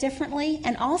brains work differently,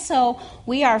 and also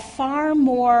we are far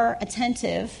more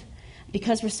attentive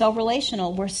because we're so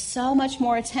relational. We're so much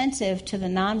more attentive to the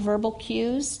nonverbal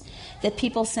cues that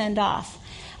people send off.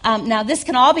 Now, this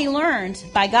can all be learned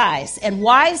by guys, and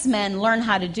wise men learn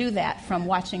how to do that from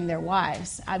watching their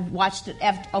wives. I've watched it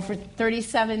over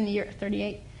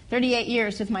 38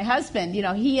 years with my husband. You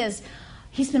know, he's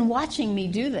been watching me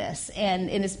do this, and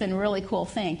it's been a really cool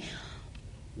thing.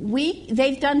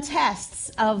 They've done tests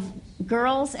of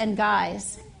girls and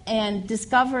guys and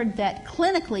discovered that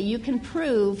clinically you can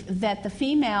prove that the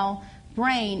female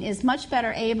brain is much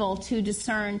better able to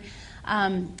discern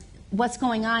what's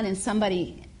going on in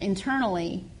somebody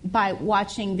internally by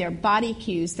watching their body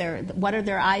cues. What are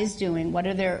their eyes doing?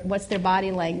 What's their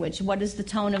body language? What is the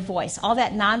tone of voice? All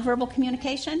that nonverbal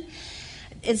communication.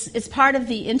 It's part of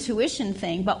the intuition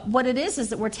thing, but what it is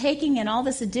that we're taking in all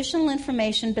this additional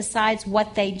information besides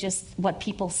what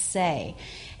people say.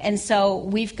 And so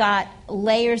we've got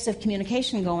layers of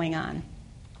communication going on.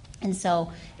 And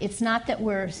so it's not that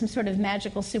we're some sort of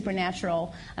magical,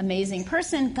 supernatural, amazing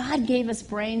person. God gave us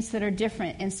brains that are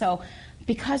different. And so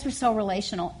because we're so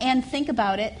relational, and think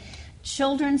about it,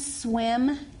 children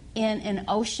swim in an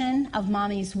ocean of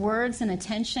mommy's words and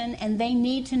attention, and they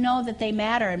need to know that they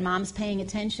matter, and mom's paying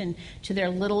attention to their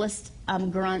littlest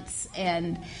grunts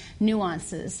and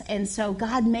nuances. And so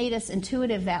God made us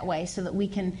intuitive that way so that we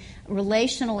can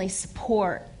relationally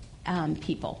support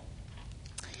people.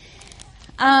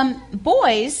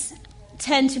 Boys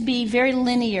tend to be very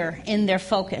linear in their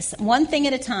focus, one thing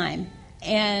at a time,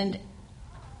 and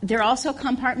they're also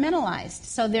compartmentalized.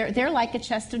 So they're like a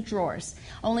chest of drawers.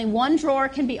 Only one drawer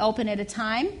can be open at a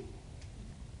time.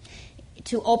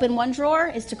 To open one drawer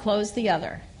is to close the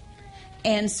other.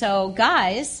 And so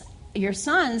guys, your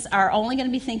sons are only going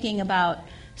to be thinking about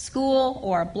school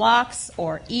or blocks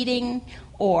or eating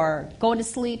or going to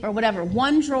sleep or whatever.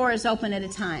 One drawer is open at a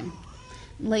time.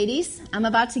 Ladies, I'm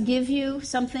about to give you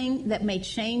something that may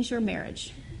change your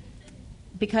marriage,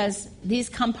 because these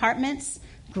compartments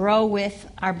grow with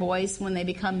our boys when they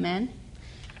become men.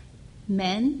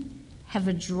 Men have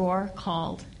a drawer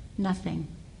called nothing.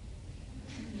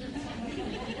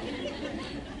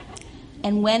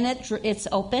 And when it's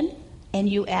open and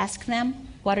you ask them,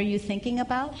 what are you thinking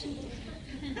about?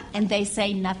 And they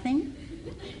say nothing,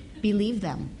 believe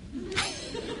them.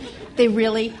 They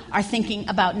really are thinking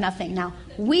about nothing. Now,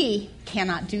 we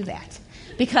cannot do that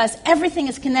because everything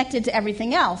is connected to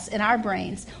everything else in our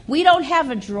brains. We don't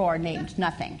have a drawer named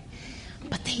nothing,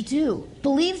 but they do.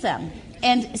 Believe them.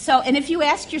 And if you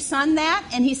ask your son that,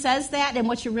 and he says that, and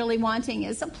what you're really wanting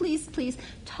is, please,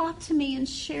 talk to me and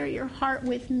share your heart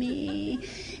with me,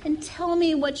 and tell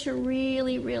me what you're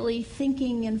really, really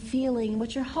thinking and feeling,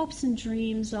 what your hopes and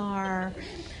dreams are.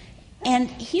 And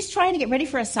he's trying to get ready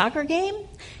for a soccer game.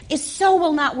 It so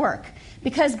will not work,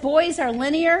 because boys are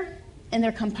linear and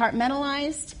they're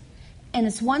compartmentalized, and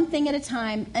it's one thing at a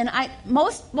time. And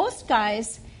most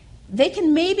guys, they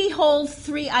can maybe hold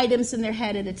 3 items in their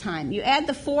head at a time. You add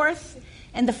the 4th,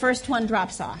 and the first one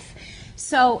drops off.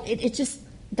 So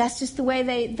that's just the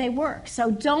way they work. So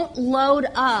don't load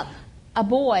up a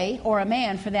boy, or a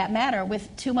man for that matter, with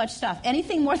too much stuff.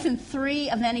 Anything more than 3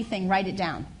 of anything, write it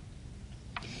down.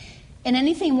 And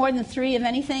anything more than 3 of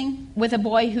anything with a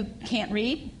boy who can't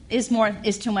read is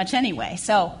too much anyway.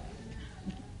 So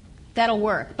that'll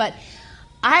work. But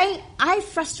I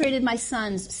frustrated my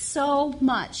sons so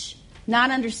much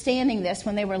not understanding this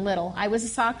when they were little. I was a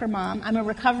soccer mom. I'm a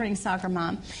recovering soccer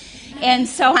mom. And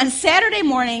so on Saturday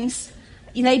mornings,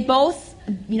 they both,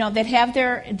 they'd have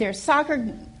their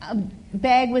soccer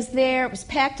bag was there. It was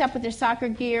packed up with their soccer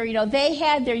gear. They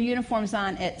had their uniforms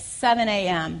on at 7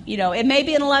 a.m. It may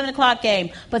be an 11 o'clock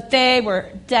game, but they were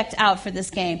decked out for this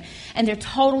game. And they're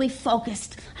totally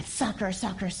focused on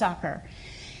soccer.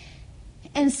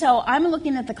 And so I'm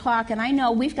looking at the clock, and I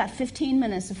know we've got 15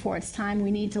 minutes before it's time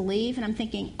we need to leave. And I'm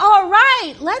thinking, all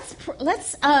right,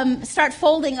 let's start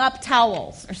folding up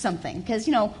towels or something, because,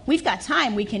 we've got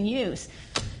time we can use.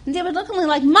 And they were looking at me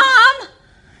like, Mom,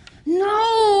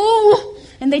 no.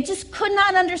 And they just could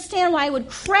not understand why I would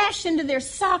crash into their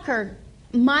soccer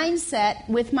mindset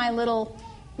with my little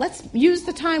let's use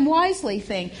the time wisely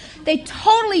thing. They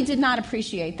totally did not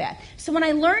appreciate that. So when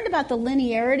I learned about the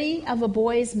linearity of a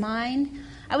boy's mind,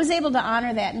 I was able to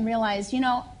honor that and realize,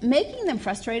 making them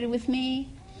frustrated with me,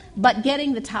 but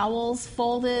getting the towels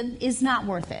folded is not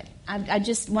worth it.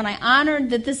 When I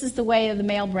honored that this is the way the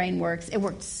male brain works, it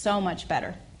worked so much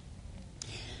better.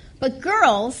 But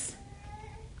girls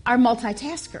are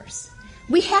multitaskers.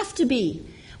 We have to be.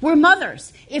 We're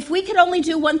mothers. If we could only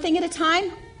do one thing at a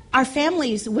time, our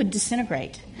families would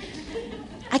disintegrate.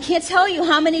 I can't tell you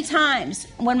how many times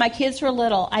when my kids were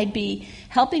little, I'd be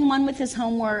helping one with his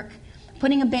homework,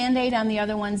 putting a Band-Aid on the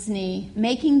other one's knee,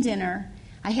 making dinner.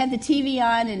 I had the TV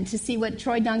on and to see what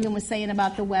Troy Dungan was saying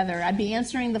about the weather. I'd be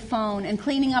answering the phone and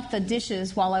cleaning up the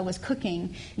dishes while I was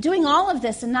cooking, doing all of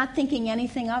this and not thinking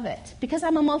anything of it, because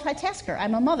I'm a multitasker.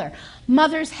 I'm a mother.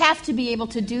 Mothers have to be able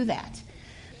to do that.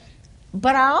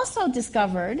 But I also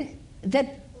discovered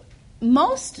that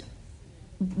most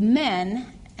men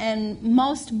and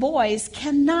most boys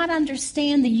cannot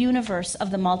understand the universe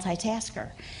of the multitasker.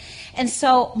 And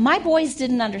so my boys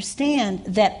didn't understand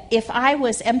that if I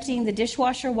was emptying the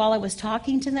dishwasher while I was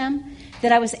talking to them,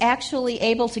 that I was actually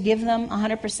able to give them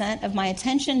 100% of my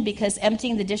attention because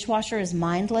emptying the dishwasher is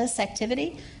mindless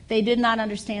activity. They did not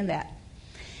understand that.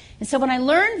 And so when I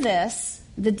learned this,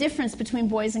 the difference between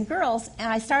boys and girls,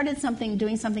 and I started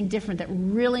doing something different that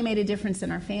really made a difference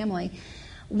in our family.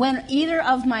 When either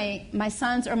of my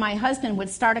sons or my husband would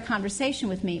start a conversation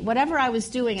with me, whatever I was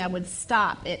doing, I would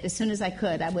stop it as soon as I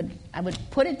could. I would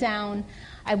put it down.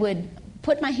 I would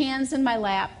put my hands in my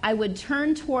lap. I would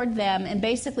turn toward them and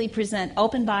basically present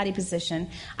open body position.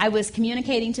 I was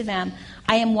communicating to them,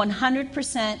 I am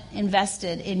 100%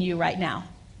 invested in you right now.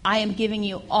 I am giving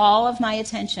you all of my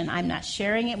attention. I'm not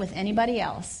sharing it with anybody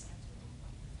else.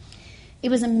 It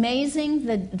was amazing.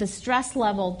 The stress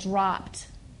level dropped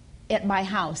at my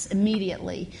house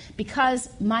immediately because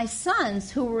my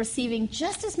sons, who were receiving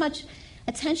just as much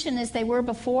attention as they were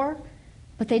before,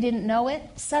 but they didn't know it,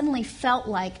 suddenly felt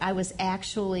like I was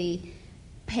actually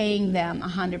paying them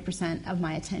 100% of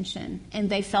my attention. And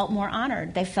they felt more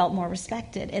honored. They felt more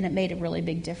respected. And it made a really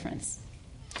big difference.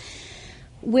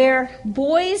 Where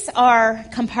boys are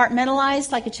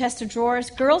compartmentalized like a chest of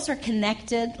drawers, girls are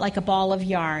connected like a ball of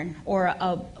yarn or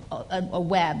a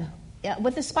web.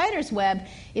 With the spider's web,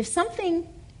 if something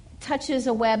touches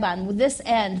a web on this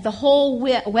end, the whole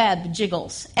web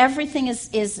jiggles. Everything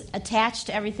is attached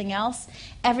to everything else.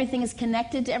 Everything is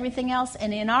connected to everything else.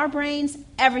 And in our brains,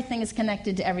 everything is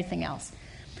connected to everything else.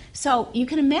 So you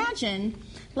can imagine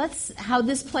how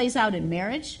this plays out in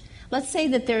marriage. Let's say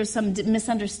that there's some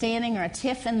misunderstanding or a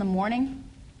tiff in the morning,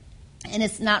 and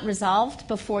it's not resolved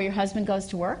before your husband goes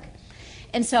to work.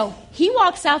 And so he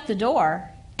walks out the door,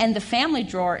 and the family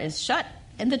drawer is shut,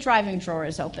 and the driving drawer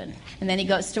is open. And then he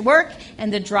goes to work,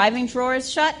 and the driving drawer is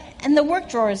shut, and the work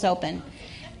drawer is open.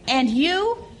 And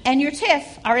you and your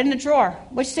tiff are in the drawer,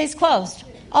 which stays closed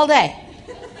all day.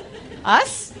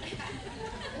 Us?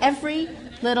 Every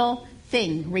little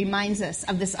thing reminds us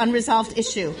of this unresolved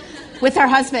issue with our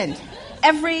husband.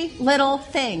 Every little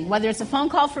thing, whether it's a phone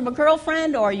call from a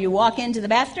girlfriend or you walk into the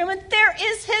bathroom and there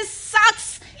is his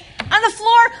socks on the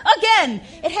floor again.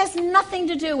 It has nothing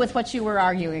to do with what you were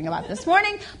arguing about this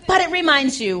morning, but it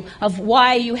reminds you of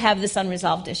why you have this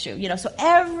unresolved issue. So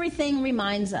everything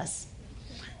reminds us.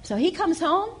 So he comes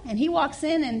home and he walks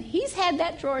in and he's had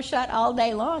that drawer shut all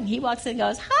day long. He walks in and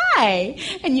goes, "Hi."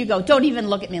 And you go, "Don't even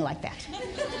look at me like that."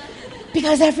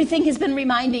 Because everything has been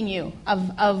reminding you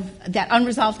of that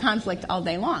unresolved conflict all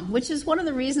day long, which is one of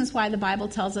the reasons why the Bible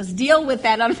tells us deal with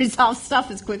that unresolved stuff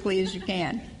as quickly as you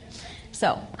can.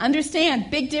 So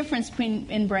understand, big difference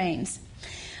in brains.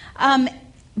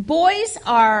 Boys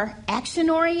are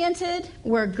action-oriented,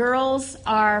 where girls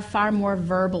are far more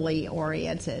verbally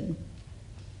oriented.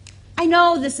 I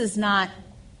know this is not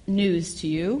news to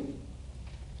you.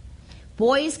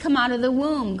 Boys come out of the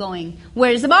womb going,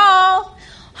 "Where's the ball?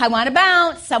 I want to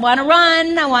bounce, I want to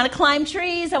run, I want to climb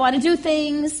trees, I want to do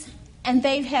things." And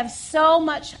they have so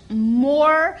much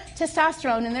more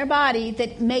testosterone in their body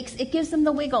that it gives them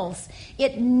the wiggles.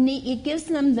 It gives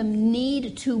them the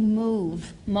need to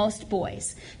move, most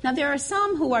boys. Now, there are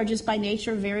some who are just by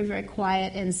nature very, very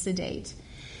quiet and sedate.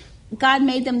 God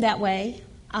made them that way.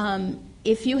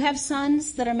 If you have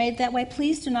sons that are made that way,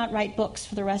 please do not write books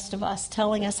for the rest of us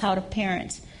telling us how to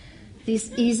parent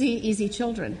these easy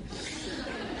children.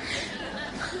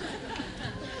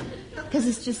 Because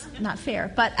it's just not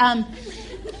fair. But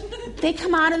they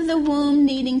come out of the womb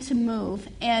needing to move.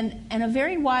 And a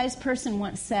very wise person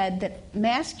once said that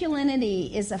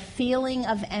masculinity is a feeling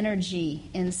of energy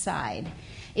inside.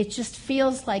 It just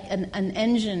feels like an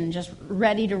engine just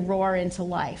ready to roar into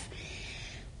life.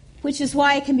 Which is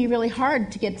why it can be really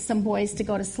hard to get some boys to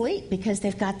go to sleep, because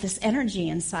they've got this energy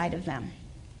inside of them.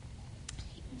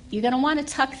 You're going to want to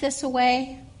tuck this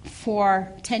away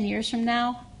for 10 years from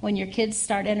now, when your kids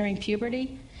start entering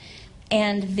puberty,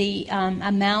 and the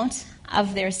amount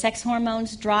of their sex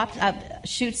hormones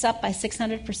shoots up by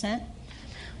 600%.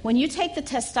 When you take the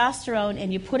testosterone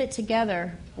and you put it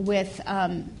together with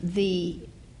the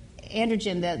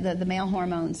androgen, the male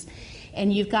hormones,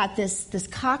 and you've got this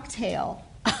cocktail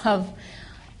of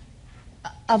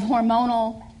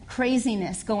hormonal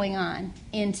craziness going on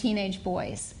in teenage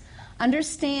boys,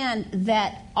 understand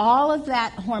that all of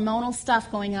that hormonal stuff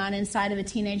going on inside of a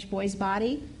teenage boy's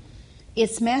body,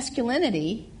 it's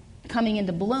masculinity coming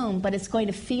into bloom, but it's going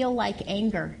to feel like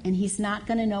anger, and he's not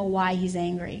going to know why he's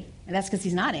angry. And that's because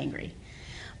he's not angry.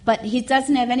 But he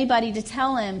doesn't have anybody to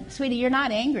tell him, "Sweetie, you're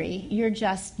not angry, you're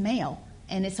just male,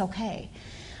 and it's okay."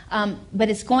 But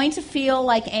it's going to feel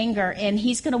like anger, and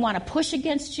he's going to want to push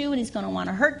against you, and he's going to want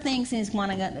to hurt things, and he's going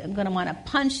to want to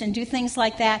punch and do things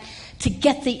like that to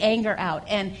get the anger out.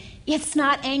 And it's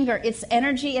not anger, it's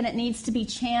energy, and it needs to be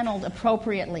channeled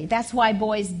appropriately. That's why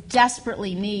boys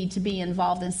desperately need to be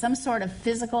involved in some sort of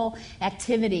physical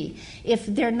activity. If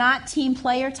they're not team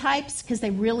player types, because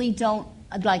they really don't,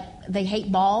 like they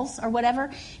hate balls or whatever,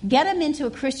 get them into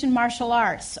a Christian martial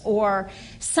arts or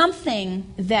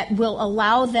something that will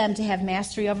allow them to have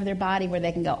mastery over their body where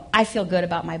they can go, I feel good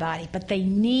about my body. But they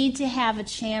need to have a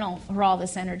channel for all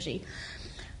this energy.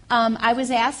 I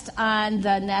was asked on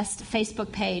the Nest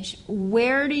Facebook page,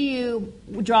 where do you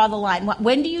draw the line?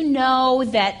 When do you know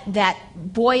that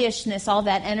boyishness, all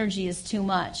that energy is too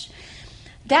much?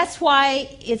 That's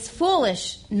why it's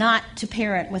foolish not to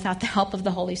parent without the help of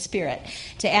the Holy Spirit,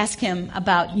 to ask him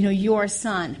about, your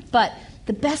son. But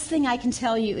the best thing I can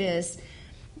tell you is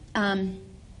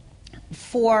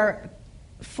for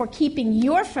keeping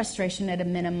your frustration at a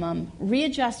minimum,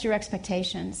 readjust your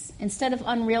expectations. Instead of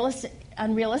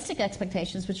unrealistic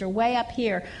expectations, which are way up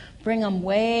here, bring them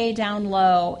way down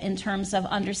low in terms of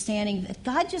understanding that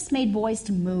God just made boys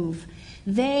to move.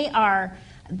 They've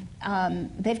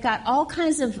got all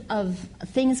kinds of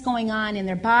things going on in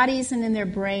their bodies and in their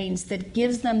brains that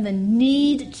gives them the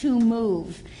need to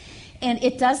move. And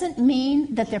it doesn't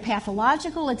mean that they're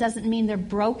pathological. It doesn't mean they're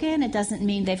broken. It doesn't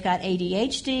mean they've got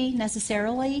ADHD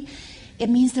necessarily. It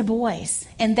means they're boys.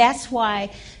 And that's why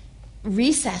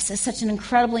recess is such an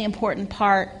incredibly important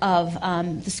part of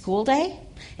the school day.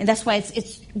 And that's why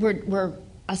we're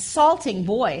assaulting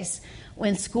boys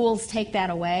when schools take that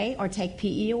away or take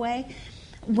PE away.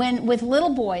 When with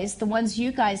little boys, the ones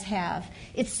you guys have,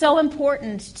 it's so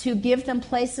important to give them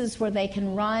places where they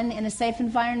can run in a safe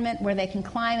environment, where they can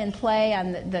climb and play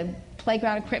on the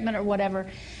playground equipment or whatever.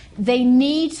 They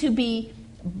need to be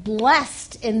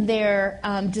blessed in their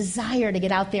desire to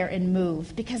get out there and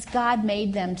move, because God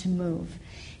made them to move.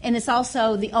 And it's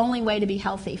also the only way to be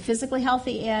healthy, physically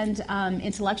healthy and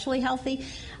intellectually healthy.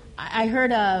 I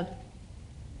heard a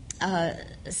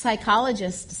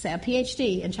psychologist say, a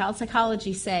PhD in child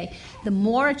psychology, say the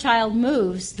more a child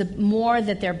moves, the more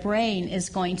that their brain is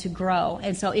going to grow.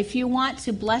 And so if you want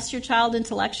to bless your child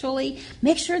intellectually,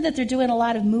 make sure that they're doing a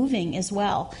lot of moving as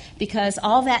well, because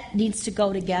all that needs to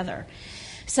go together.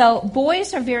 So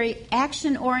boys are very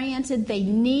action-oriented. They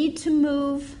need to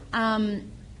move.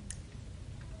 And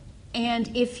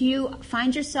if you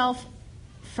find yourself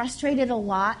frustrated a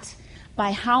lot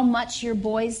by how much your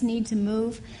boys need to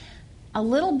move, a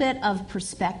little bit of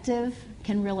perspective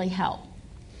can really help.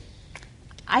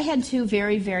 I had two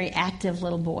very, very active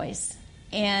little boys.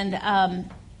 And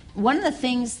one of the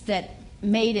things that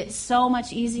made it so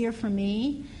much easier for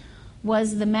me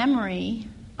was the memory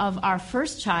of our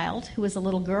first child, who was a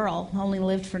little girl, who only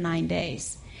lived for 9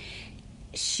 days.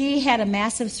 She had a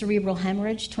massive cerebral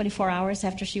hemorrhage 24 hours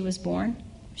after she was born.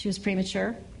 She was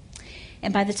premature.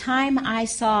 And by the time I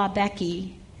saw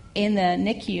Becky in the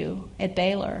NICU at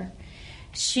Baylor,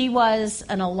 she was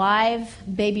an alive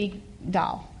baby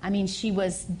doll. I mean, she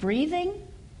was breathing,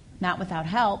 not without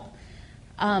help,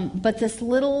 but this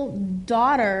little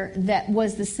daughter that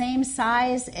was the same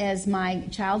size as my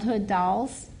childhood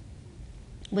dolls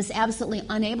was absolutely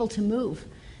unable to move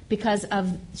because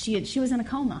of she was in a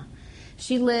coma.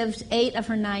 She lived 8 of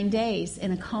her 9 days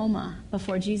in a coma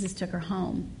before Jesus took her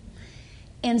home.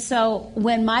 And so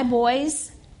when my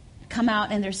boys come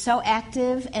out and they're so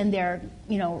active and they're,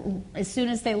 as soon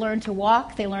as they learn to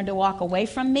walk away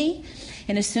from me.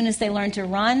 And as soon as they learn to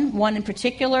run, one in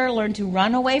particular learned to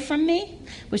run away from me,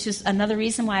 which is another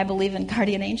reason why I believe in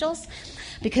guardian angels,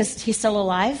 because he's still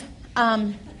alive.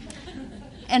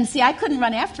 And see, I couldn't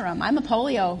run after him. I'm a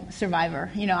polio survivor.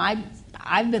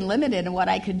 I've been limited in what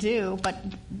I could do, but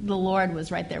the Lord was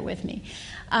right there with me.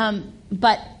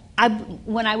 But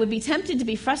when I would be tempted to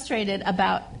be frustrated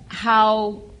about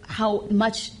how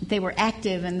much they were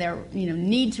active and their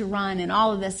need to run and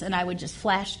all of this, and I would just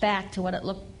flash back to what it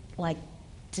looked like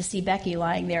to see Becky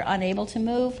lying there unable to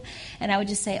move, and I would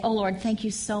just say, oh Lord, thank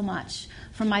you so much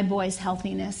for my boys'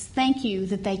 healthiness. Thank you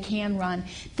that they can run.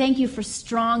 Thank you for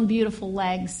strong, beautiful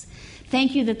legs.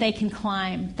 Thank you that they can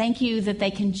climb. Thank you that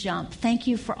they can jump. Thank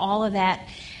you for all of that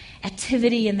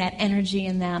activity and that energy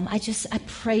in them. I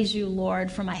praise you,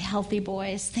 Lord, for my healthy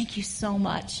boys. Thank you so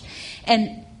much.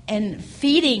 And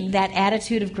feeding that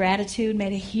attitude of gratitude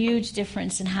made a huge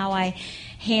difference in how I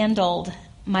handled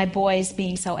my boys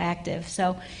being so active.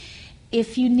 So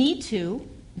if you need to,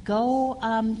 go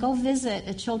visit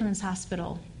a children's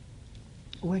hospital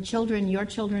where your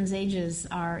children's ages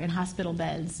are in hospital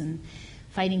beds and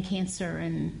fighting cancer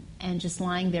and just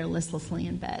lying there listlessly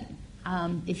in bed.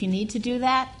 If you need to do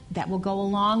that, that will go a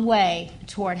long way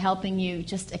toward helping you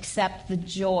just accept the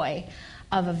joy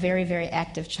of a very, very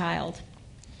active child.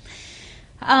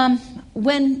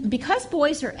 Because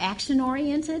boys are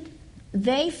action-oriented,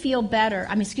 they feel better.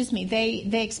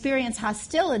 They experience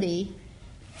hostility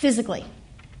physically.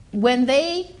 When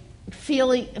they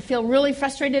feel really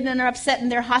frustrated and are upset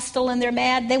and they're hostile and they're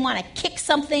mad, they want to kick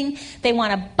something, they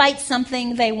want to bite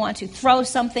something, they want to throw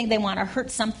something, they want to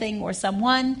hurt something or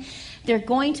someone. They're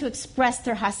going to express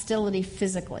their hostility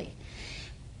physically.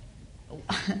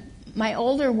 My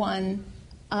older one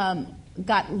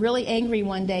got really angry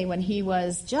one day when he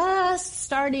was just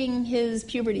starting his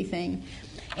puberty thing,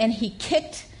 and he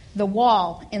kicked the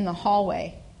wall in the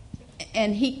hallway,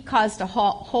 and he caused a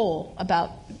hole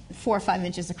about 4 or 5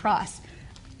 inches across.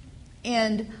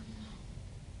 And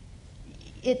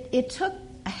it took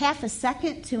a half a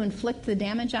second to inflict the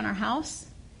damage on our house,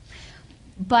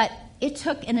 but it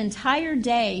took an entire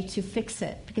day to fix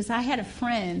it, because I had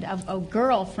a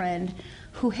girlfriend,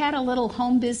 who had a little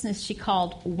home business she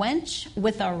called Wench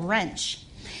with a Wrench.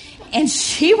 And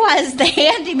she was the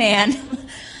handyman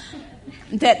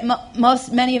that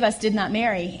many of us did not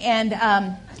marry.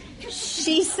 And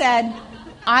she said,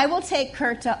 I will take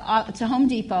Kurt to Home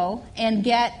Depot and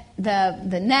get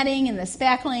the netting and the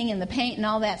spackling and the paint and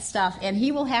all that stuff, and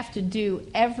he will have to do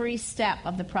every step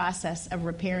of the process of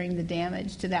repairing the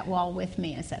damage to that wall with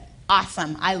me. I said,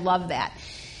 awesome, I love that.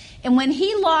 And when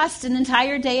he lost an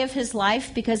entire day of his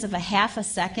life because of a half a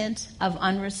second of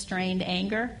unrestrained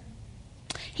anger,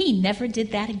 he never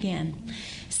did that again.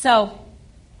 So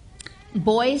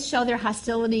boys show their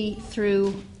hostility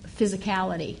through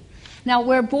physicality. Now,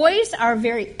 where boys are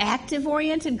very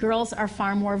active-oriented, girls are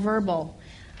far more verbal.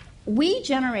 We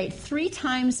generate 3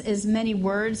 times as many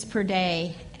words per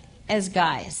day as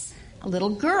guys. Little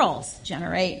girls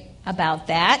generate about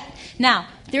that. Now,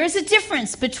 there is a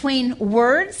difference between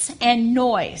words and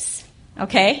noise,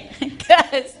 okay?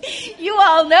 Because you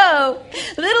all know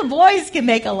little boys can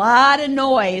make a lot of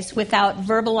noise without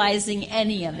verbalizing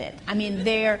any of it. I mean,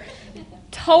 they're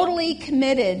totally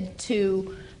committed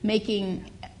to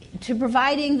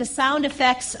providing the sound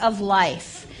effects of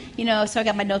life. You know, so I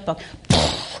got my notebook.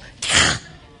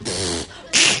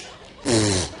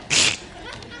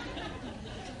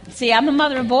 See, I'm a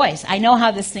mother of boys. I know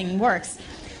how this thing works.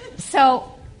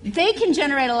 So they can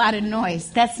generate a lot of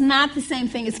noise. That's not the same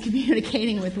thing as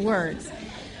communicating with words.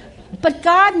 But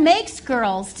God makes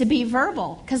girls to be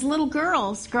verbal, because little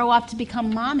girls grow up to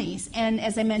become mommies. And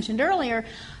as I mentioned earlier,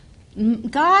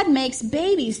 God makes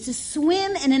babies to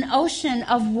swim in an ocean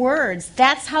of words.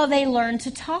 That's how they learn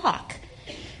to talk.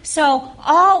 So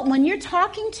when you're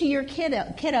talking to your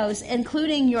kiddos,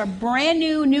 including your brand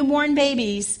new newborn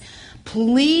babies,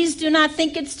 please do not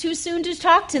think it's too soon to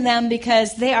talk to them,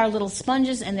 because they are little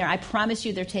sponges, and I promise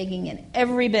you they're taking in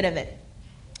every bit of it.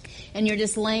 And you're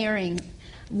just layering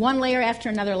one layer after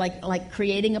another, like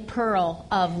creating a pearl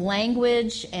of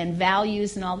language and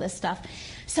values and all this stuff.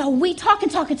 So we talk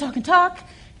and talk and talk and talk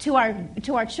to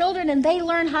our children, and they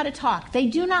learn how to talk. They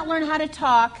do not learn how to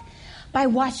talk by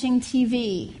watching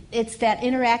TV. It's that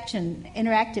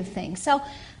interactive thing. So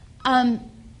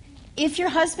if your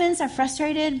husbands are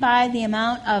frustrated by the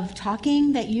amount of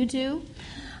talking that you do,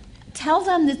 tell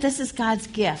them that this is God's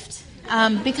gift,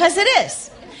 because it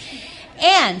is.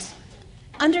 And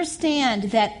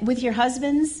understand that with your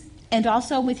husbands and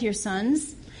also with your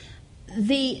sons,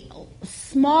 the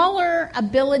smaller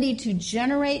ability to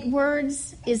generate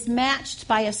words is matched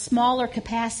by a smaller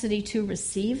capacity to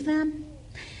receive them.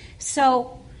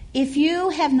 So if you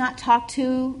have not talked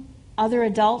to other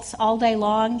adults all day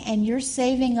long and you're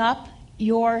saving up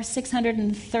your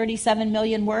 637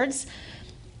 million words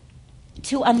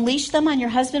to unleash them on your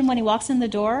husband when he walks in the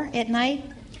door at night,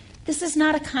 this is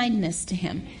not a kindness to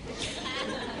him.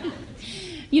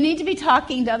 You need to be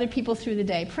talking to other people through the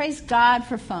day. Praise God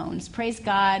for phones. Praise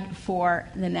God for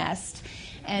the Nest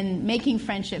and making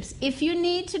friendships. If you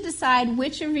need to decide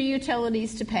which of your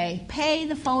utilities to pay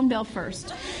the phone bill first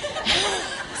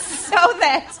so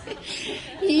that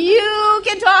you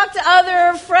can talk to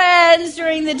other friends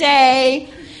during the day.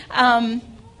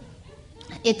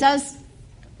 It does.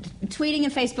 Tweeting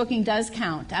and Facebooking does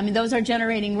count. I mean, those are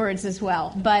generating words as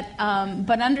well. But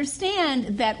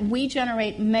understand that we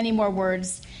generate many more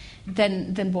words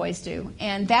than boys do.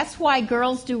 And that's why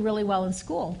girls do really well in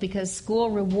school, because school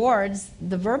rewards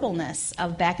the verbalness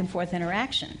of back and forth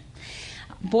interaction.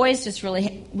 Boys just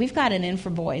really, we've got it in for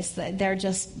boys. They're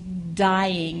just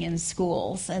dying in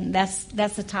schools. And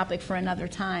that's a topic for another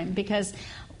time, because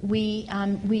we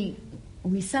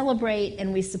celebrate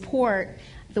and we support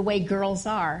the way girls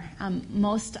are.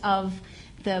 Most of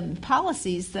the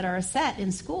policies that are set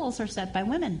in schools are set by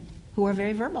women who are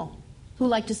very verbal, who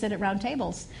like to sit at round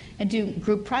tables and do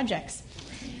group projects.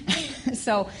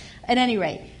 So, at any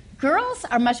rate, girls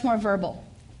are much more verbal.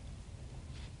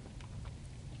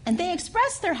 And they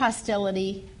express their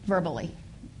hostility verbally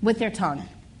with their tongue.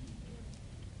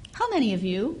 How many of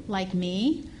you, like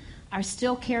me, are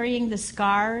still carrying the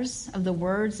scars of the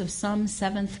words of some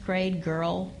 7th grade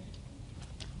girl?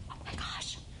 Oh my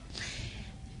gosh.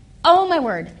 Oh my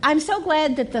word. I'm so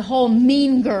glad that the whole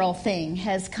mean girl thing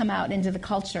has come out into the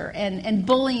culture, and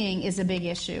bullying is a big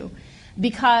issue.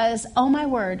 Because, oh my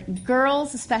word,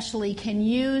 girls especially can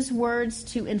use words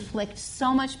to inflict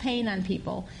so much pain on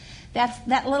people.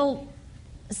 That little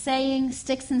saying,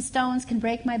 sticks and stones can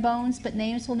break my bones, but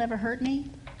names will never hurt me,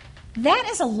 that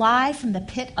is a lie from the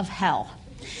pit of hell.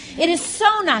 It is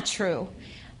so not true.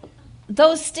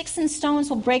 Those sticks and stones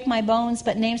will break my bones,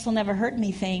 but names will never hurt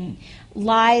me thing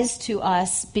lies to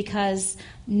us because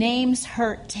names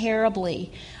hurt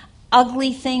terribly.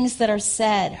 Ugly things that are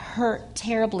said hurt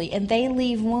terribly, and they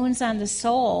leave wounds on the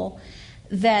soul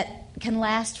that can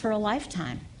last for a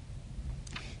lifetime.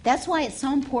 That's why it's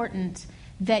so important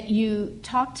that you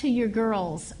talk to your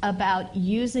girls about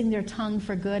using their tongue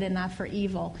for good and not for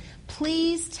evil.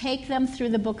 Please take them through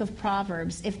the book of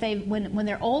Proverbs. When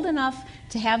they're old enough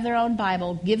to have their own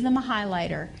Bible, give them a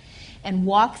highlighter and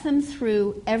walk them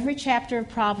through every chapter of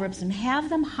Proverbs and have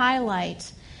them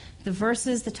highlight the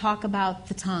verses that talk about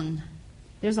the tongue.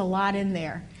 There's a lot in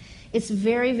there. It's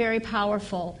very, very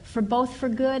powerful for both for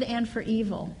good and for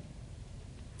evil.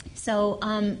 So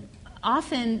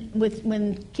often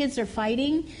when kids are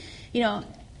fighting,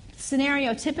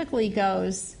 scenario typically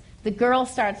goes, the girl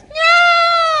starts,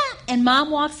 "Nah!" and mom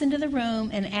walks into the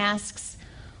room and asks,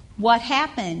 "What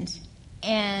happened?"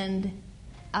 And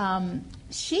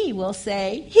she will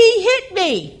say, "He hit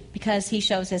me," because he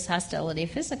shows his hostility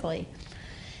physically.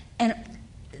 And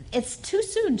it's too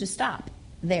soon to stop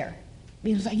there.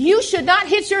 It's like, "You should not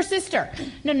hit your sister."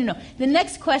 No. The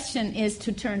next question is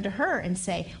to turn to her and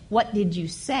say, "What did you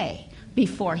say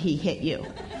before he hit you?"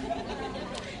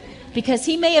 Because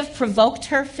he may have provoked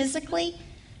her physically.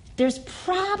 There's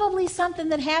probably something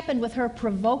that happened with her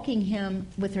provoking him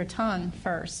with her tongue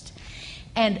first.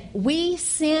 And we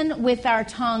sin with our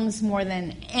tongues more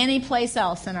than any place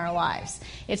else in our lives.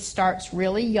 It starts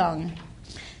really young.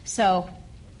 So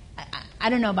I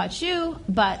don't know about you,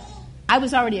 but I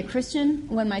was already a Christian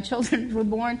when my children were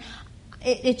born.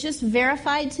 It just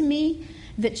verified to me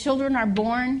that children are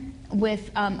born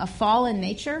with a fallen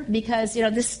nature because,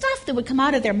 the stuff that would come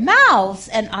out of their mouths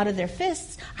and out of their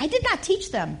fists, I did not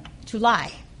teach them to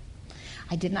lie.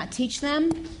 I did not teach them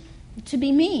to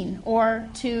be mean or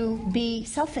to be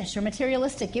selfish or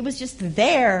materialistic. It was just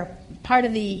their part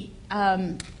of the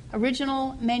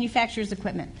original manufacturer's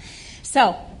equipment.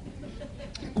 So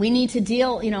we need to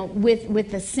deal,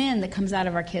 with the sin that comes out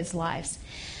of our kids' lives.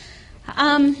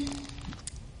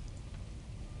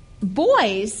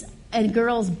 Boys and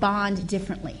girls bond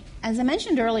differently. As I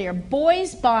mentioned earlier,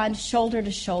 boys bond shoulder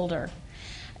to shoulder.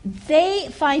 They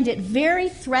find it very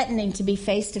threatening to be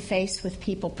face-to-face with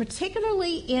people,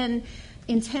 particularly in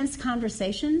intense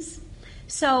conversations.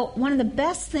 So one of the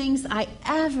best things I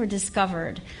ever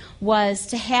discovered was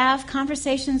to have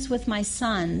conversations with my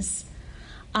sons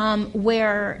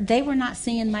where they were not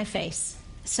seeing my face.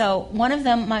 So one of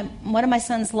my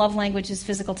son's love language is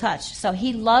physical touch. So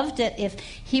he loved it if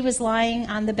he was lying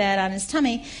on the bed on his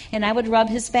tummy and I would rub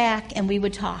his back and we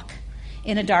would talk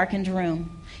in a darkened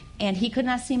room. And he could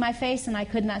not see my face and I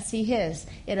could not see his.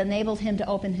 It enabled him to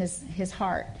open his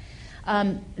heart.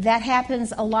 That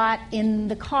happens a lot in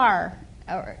the car,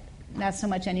 or not so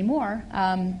much anymore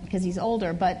because he's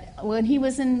older, but when he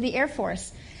was in the Air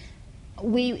Force,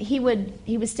 he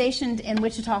was stationed in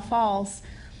Wichita Falls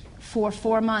for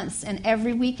 4 months, and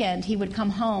every weekend he would come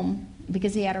home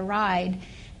because he had a ride,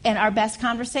 and our best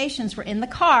conversations were in the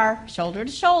car, shoulder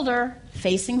to shoulder,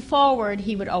 facing forward.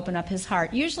 He would open up his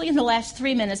heart, usually in the last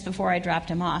 3 minutes before I dropped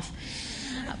him off.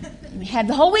 We had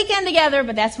the whole weekend together,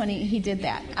 but that's when he did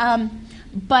that.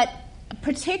 But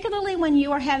particularly when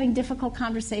you are having difficult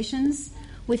conversations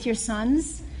with your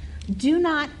sons, do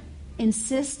not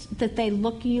insist that they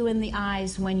look you in the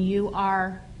eyes when you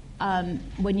are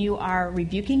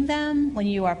rebuking them, when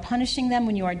you are punishing them,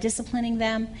 when you are disciplining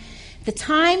them. The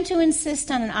time to insist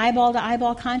on an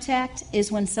eyeball-to-eyeball contact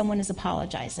is when someone is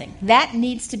apologizing. That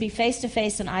needs to be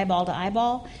face-to-face and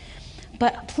eyeball-to-eyeball.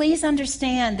 But please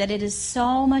understand that it is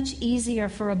so much easier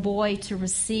for a boy to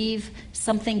receive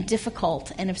something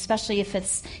difficult, and especially if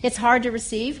it's hard to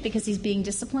receive because he's being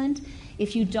disciplined.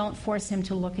 if you don't force him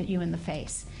to look at you in the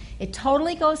face. It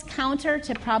totally goes counter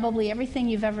to probably everything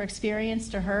you've ever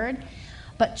experienced or heard,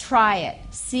 but try it.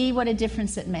 See what a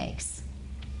difference it makes.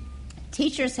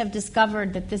 Teachers have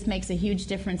discovered that this makes a huge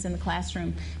difference in the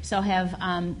classroom. So have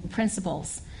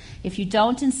principals. If you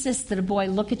don't insist that a boy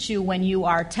look at you when you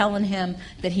are telling him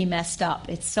that he messed up,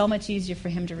 it's so much easier for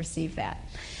him to receive that.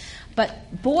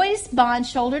 But boys bond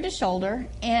shoulder to shoulder,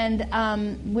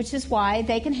 and which is why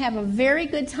they can have a very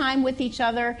good time with each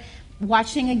other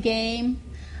watching a game.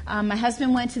 My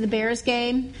husband went to the Bears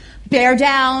game, Bear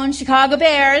Down, Chicago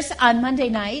Bears, on Monday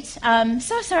night.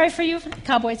 So sorry for you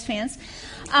Cowboys fans.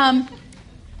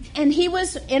 And he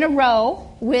was in a row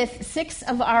with 6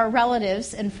 of our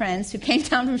relatives and friends who came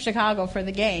down from Chicago for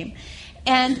the game.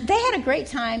 And they had a great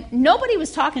time. Nobody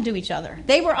was talking to each other.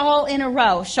 They were all in a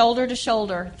row, shoulder to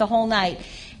shoulder, the whole night.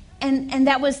 And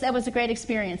that was a great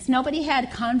experience. Nobody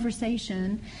had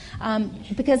conversation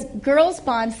because girls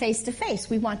bond face to face.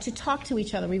 We want to talk to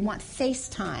each other. We want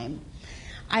FaceTime.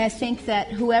 I think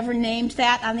that whoever named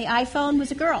that on the iPhone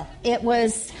was a girl.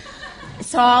 It's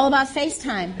all about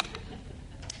FaceTime.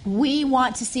 We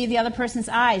want to see the other person's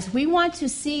eyes. We want to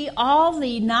see all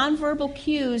the nonverbal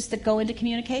cues that go into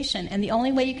communication. And the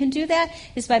only way you can do that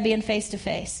is by being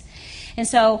face-to-face. And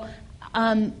so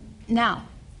now,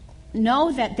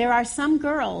 know that there are some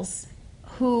girls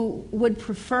who would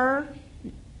prefer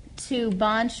to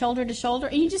bond shoulder to shoulder.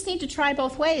 And you just need to try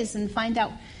both ways and find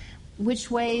out which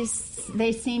ways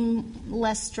they seem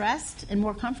less stressed and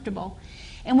more comfortable.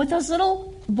 And with those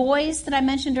little boys that I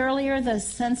mentioned earlier, the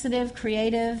sensitive,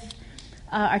 creative,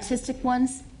 artistic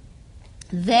ones,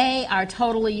 they are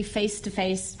totally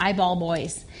face-to-face eyeball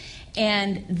boys.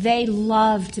 And they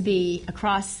love to be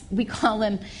across, we call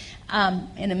them,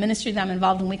 in a ministry that I'm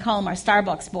involved in, we call them our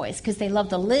Starbucks boys, because they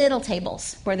love the little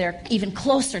tables where they're even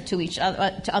closer to each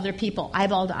other, to other people,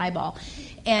 eyeball to eyeball.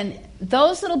 And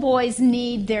those little boys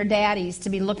need their daddies to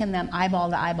be looking them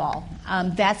eyeball to eyeball.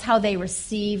 That's how they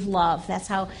receive love. That's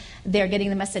how they're getting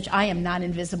the message, I am not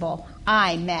invisible.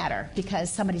 I matter because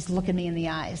somebody's looking me in the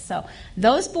eyes. So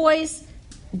those boys,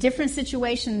 different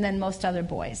situation than most other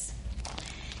boys.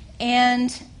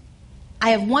 And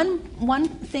I have one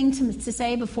thing to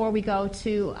say before we go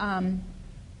to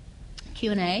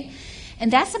Q&A,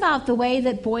 and that's about the way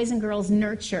that boys and girls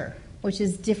nurture, which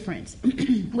is different.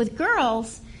 With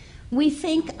girls, we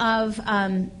think of,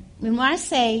 when I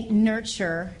say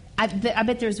nurture, I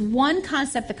bet there's one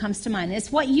concept that comes to mind.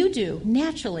 It's what you do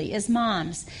naturally as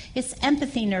moms. It's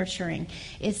empathy nurturing.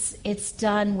 It's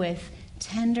done with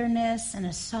tenderness and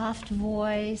a soft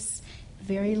voice,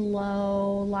 very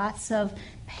low, lots of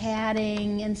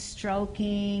patting and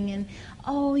stroking and,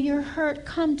 oh, you're hurt,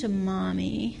 come to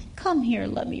mommy. Come here,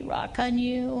 let me rock on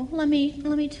you. Let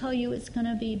me tell you it's going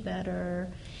to be better.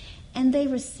 And they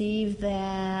receive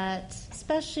that,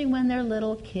 especially when they're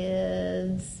little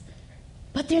kids.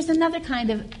 But there's another kind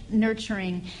of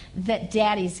nurturing that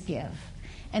daddies give.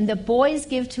 And the boys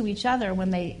give to each other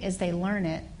as they learn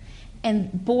it.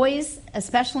 And boys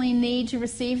especially need to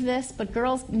receive this, but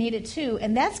girls need it too.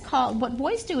 And that's called, what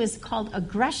boys do is called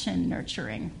aggression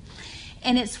nurturing.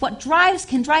 And it's what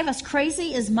can drive us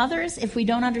crazy as mothers if we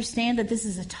don't understand that this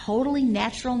is a totally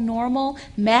natural, normal,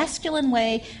 masculine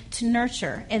way to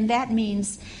nurture. And that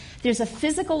means there's a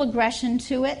physical aggression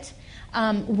to it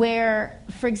where,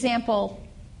 for example,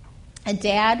 a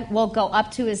dad will go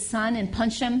up to his son and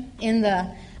punch him in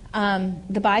the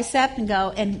bicep and go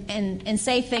and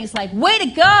say things like, way to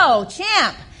go,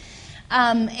 champ,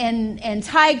 and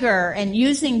tiger, and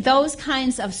using those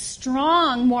kinds of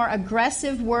strong, more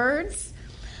aggressive words.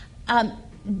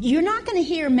 You're not going to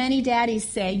hear many daddies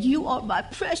say, you are my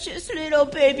precious little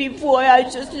baby boy, I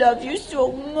just love you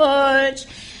so much.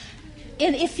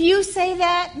 And if you say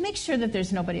that, make sure that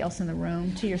there's nobody else in the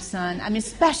room to your son. I mean,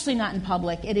 especially not in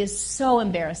public. It is so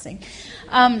embarrassing.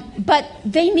 But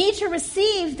they need to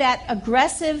receive that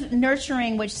aggressive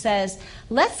nurturing which says,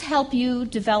 let's help you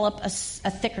develop a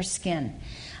thicker skin.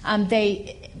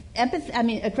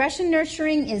 Aggression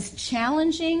nurturing is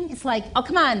challenging. It's like, oh,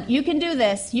 come on, you can do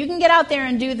this. You can get out there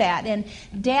and do that. And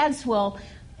dads will...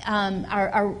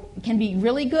 can be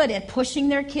really good at pushing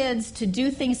their kids to do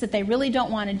things that they really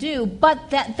don't want to do, but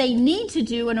that they need to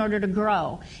do in order to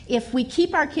grow. If we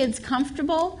keep our kids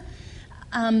comfortable,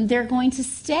 they're going to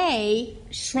stay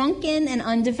shrunken and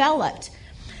undeveloped.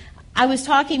 I was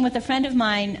talking with a friend of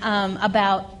mine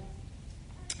about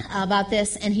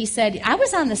this, and he said, I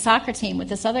was on the soccer team with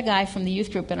this other guy from the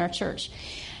youth group in our church.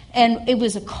 And it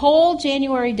was a cold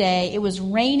January day. It was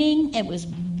raining. It was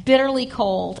bitterly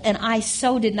cold. And I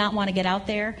so did not want to get out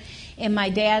there. And my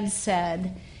dad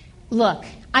said, look,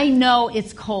 I know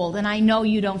it's cold and I know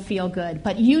you don't feel good,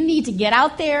 but you need to get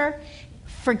out there,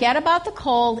 forget about the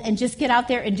cold, and just get out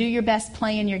there and do your best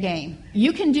playing your game.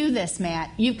 You can do this,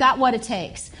 Matt. You've got what it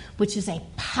takes, which is a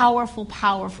powerful,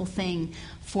 powerful thing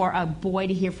for a boy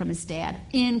to hear from his dad.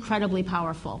 Incredibly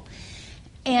powerful.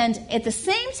 And at the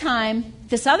same time,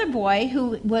 this other boy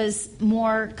who was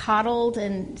more coddled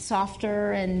and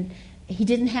softer, and he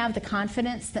didn't have the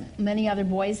confidence that many other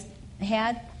boys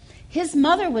had, his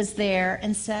mother was there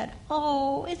and said,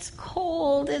 "Oh, it's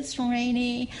cold, it's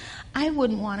rainy. I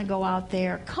wouldn't want to go out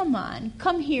there. Come on,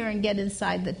 come here and get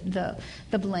inside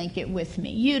the blanket with me.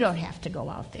 You don't have to go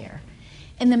out there."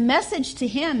 And the message to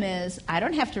him is, I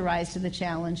don't have to rise to the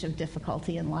challenge of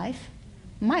difficulty in life.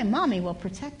 My mommy will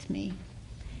protect me.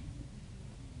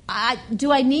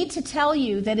 Do I need to tell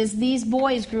you that as these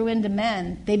boys grew into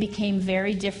men, they became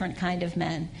very different kind of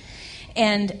men?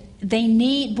 And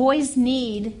boys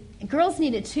need, girls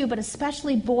need it too, but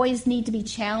especially boys need to be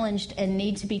challenged and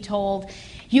need to be told,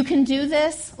 you can do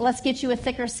this, let's get you a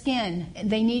thicker skin.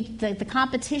 They need, the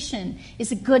competition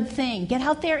is a good thing. Get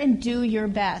out there and do your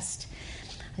best.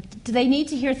 Do they need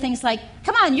to hear things like,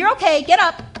 come on, you're okay, get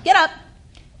up,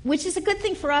 which is a good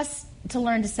thing for us to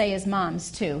learn to say as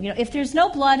moms too. You know, if there's no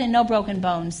blood and no broken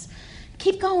bones,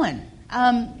 keep going.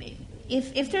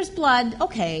 If there's blood,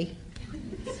 okay.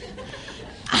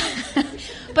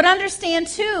 But understand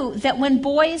too that when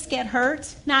boys get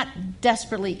hurt, not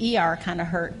desperately ER kind of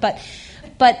hurt, but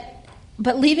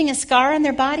leaving a scar on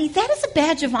their body, that is a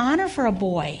badge of honor for a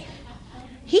boy.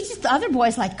 The other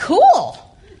boy's like, cool.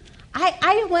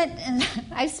 I went and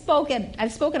I've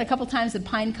spoken a couple times at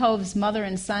Pine Cove's Mother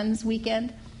and Sons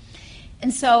weekend.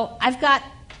 And so I've got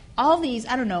all these,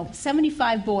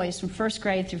 75 boys from first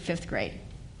grade through fifth grade.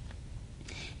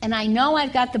 And I know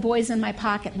I've got the boys in my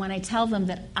pocket when I tell them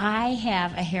that I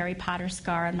have a Harry Potter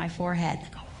scar on my forehead. They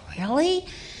go, really?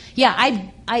 Yeah,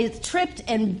 I tripped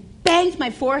and banged my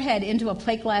forehead into a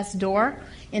plate glass door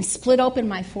and split open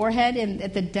my forehead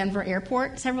at the Denver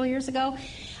airport several years ago.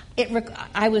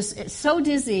 I was so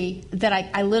dizzy that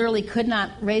I literally could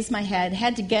not raise my head,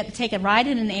 had to take a ride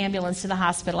in an ambulance to the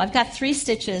hospital. I've got 3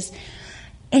 stitches,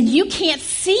 and you can't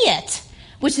see it,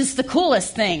 which is the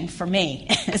coolest thing for me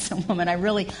as a woman.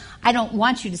 I don't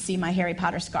want you to see my Harry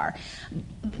Potter scar.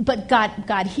 But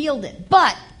God healed it.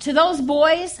 But to those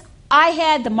boys, I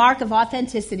had the mark of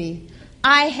authenticity.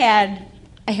 I had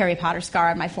a Harry Potter scar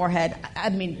on my forehead. I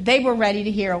mean, they were ready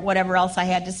to hear whatever else I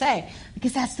had to say,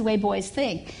 because that's the way boys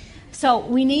think. So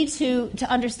we need to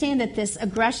understand that this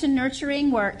aggression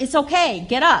nurturing, where it's okay,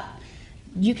 get up,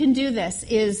 you can do this,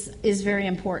 is very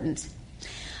important.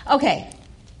 Okay,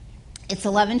 it's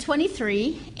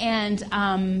 11:23, and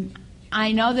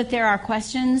I know that there are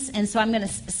questions, and so I'm going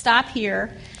to stop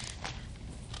here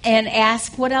and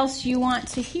ask what else you want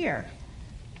to hear.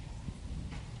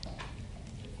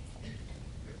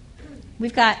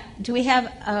 Do we have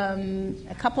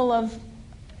a couple of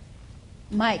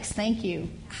mics? Thank you.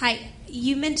 Hi.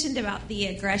 You mentioned about the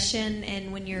aggression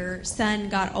and when your son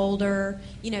got older,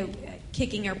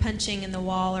 kicking or punching in the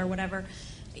wall or whatever.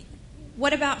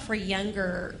 What about for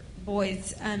younger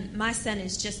boys? My son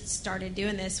has just started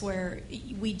doing this, where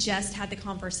we just had the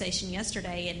conversation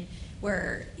yesterday and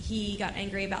where he got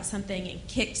angry about something and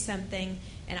kicked something,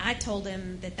 and I told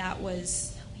him that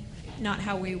was not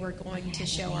how we were going to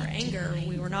show our anger.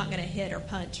 We were not going to hit or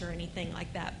punch or anything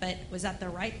like that. But was that the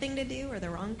right thing to do or the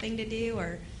wrong thing to do?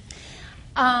 Or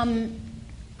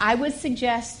I would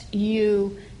suggest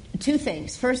you 2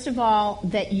 things. First of all,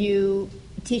 that you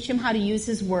teach him how to use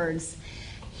his words.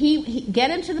 He get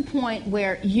him to the point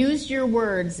where use your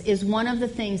words is one of the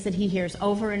things that he hears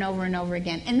over and over and over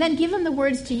again. And then give him the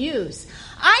words to use.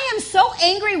 I am so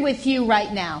angry with you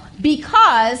right now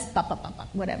because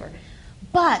whatever.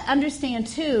 But understand,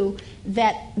 too,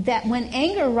 that when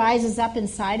anger rises up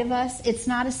inside of us, it's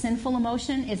not a sinful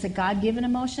emotion. It's a God-given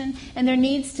emotion. And there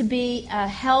needs to be a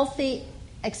healthy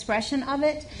expression of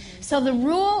it. So the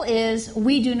rule is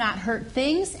we do not hurt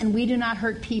things and we do not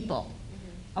hurt people.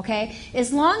 Okay?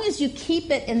 As long as you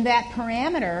keep it in that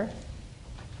parameter,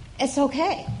 it's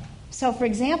okay. So, for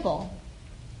example,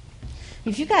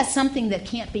 if you got something that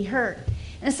can't be hurt,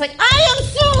 and it's like, I am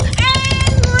so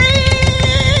angry!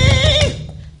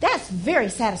 That's very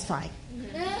satisfying.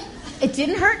 It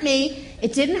didn't hurt me.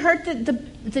 It didn't hurt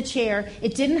the chair.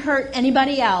 It didn't hurt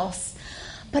anybody else.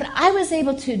 But I was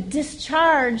able to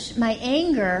discharge my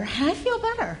anger, and I feel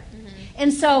better.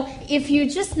 And so if you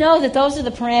just know that those are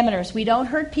the parameters, we don't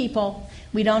hurt people,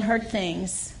 we don't hurt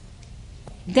things,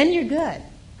 then you're good.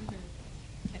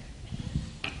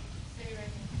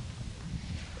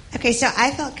 I Okay, so I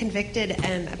felt convicted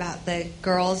about the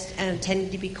girls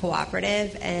tending to be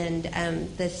cooperative and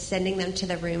the sending them to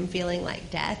the room feeling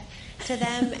like death to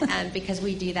them because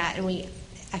we do that, and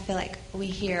I feel like we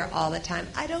hear all the time,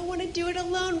 I don't want to do it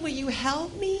alone, will you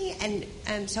help me?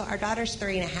 And so our daughter's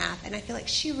 3.5, and I feel like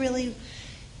she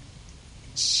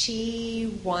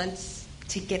wants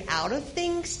to get out of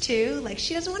things too. Like,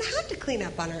 she doesn't want to have to clean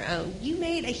up on her own. You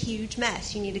made a huge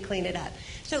mess, you need to clean it up.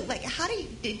 So, like,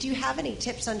 do you have any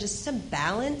tips on just some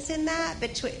balance in that?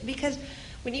 Because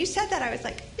when you said that, I was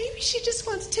like, maybe she just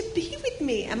wants to be with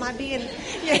me. Am I being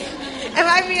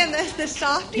the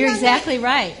softie? You're exactly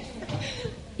right.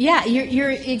 Yeah,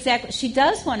 you're exactly. She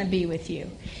does want to be with you.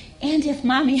 And if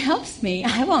Mommy helps me,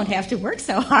 I won't have to work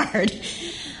so hard.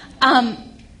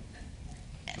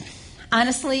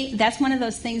 Honestly, that's one of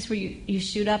those things where you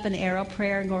shoot up an arrow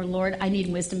prayer and go, Lord, I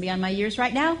need wisdom beyond my years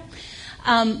right now.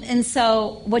 And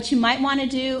so what you might want to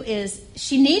do is,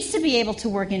 she needs to be able to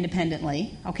work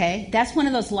independently, okay? That's one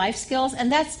of those life skills,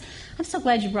 and I'm so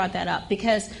glad you brought that up,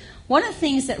 because one of the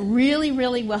things that really,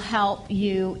 really will help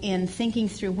you in thinking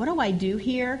through, what do I do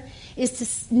here,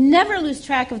 is to never lose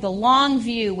track of the long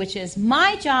view, which is,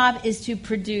 my job is to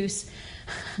produce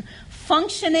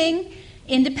functioning,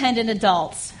 independent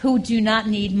adults who do not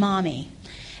need Mommy.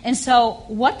 And so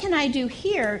what can I do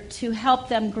here to help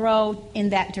them grow in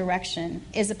that direction,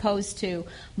 as opposed to,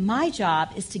 my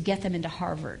job is to get them into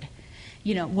Harvard,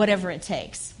 whatever it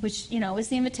takes, which, is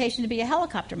the invitation to be a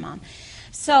helicopter mom.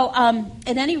 So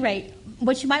at any rate,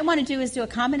 what you might want to do is do a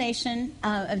combination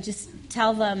of just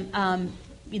tell them,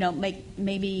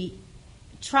 maybe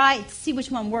try to see which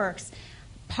one works,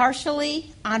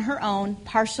 partially on her own,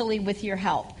 partially with your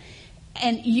help.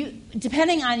 And you,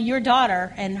 depending on your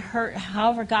daughter and her,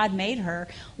 however God made her,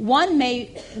 one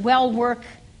may well work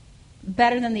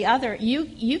better than the other.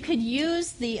 You could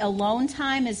use the alone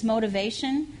time as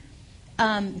motivation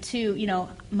to,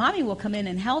 Mommy will come in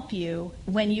and help you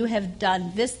when you have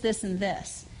done this, this, and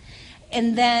this.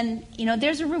 And then,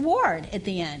 there's a reward at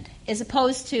the end, as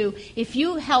opposed to if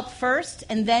you help first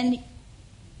and then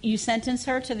you sentence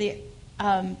her to the,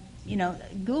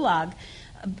 gulag,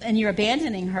 and you're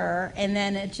abandoning her, and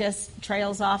then it just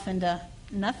trails off into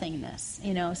nothingness,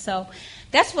 So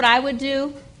that's what I would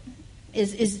do,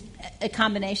 is a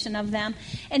combination of them.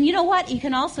 And you know what? You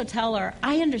can also tell her,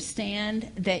 I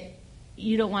understand that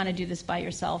you don't want to do this by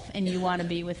yourself, and you want to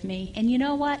be with me. And you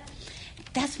know what?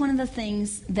 That's one of the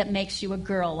things that makes you a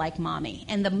girl like Mommy.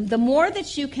 And the more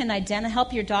that you can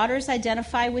help your daughters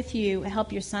identify with you,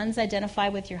 help your sons identify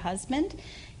with your husband.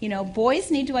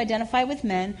 Boys need to identify with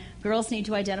men, girls need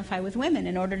to identify with women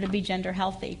in order to be gender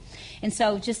healthy. And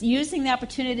so just using the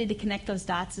opportunity to connect those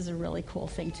dots is a really cool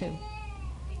thing, too.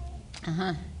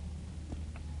 I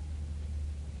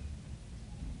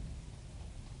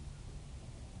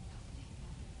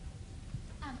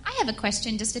have a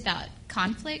question just about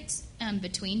conflict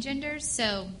between genders.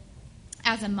 So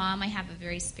as a mom, I have a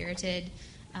very spirited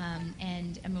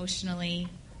and emotionally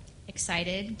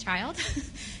excited child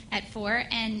at 4,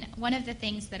 and one of the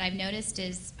things that I've noticed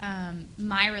is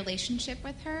my relationship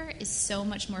with her is so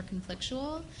much more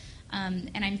conflictual,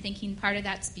 and I'm thinking part of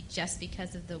that's just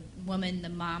because of the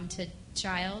mom to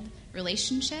child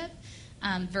relationship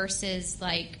versus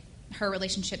like her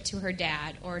relationship to her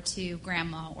dad or to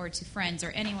grandma or to friends or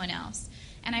anyone else.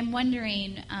 And I'm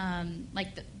wondering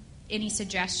any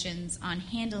suggestions on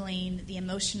handling the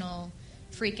emotional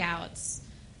freakouts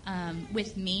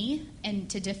with me, and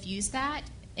to diffuse that,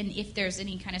 and if there's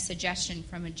any kind of suggestion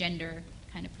from a gender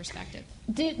kind of perspective.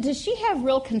 Does she have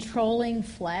real controlling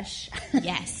flesh?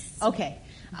 Yes. Okay.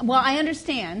 Well, I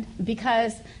understand,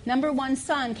 because number 1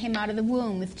 son came out of the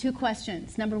womb with 2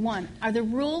 questions. Number 1, are the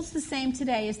rules the same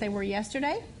today as they were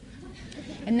yesterday?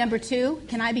 And number 2,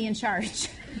 can I be in charge?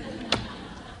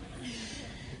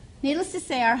 Needless to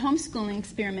say, our homeschooling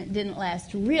experiment didn't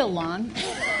last real long.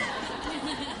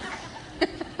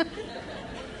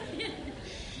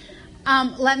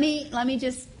 Let me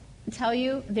just tell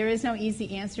you, there is no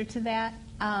easy answer to that,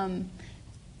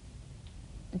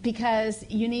 because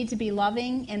you need to be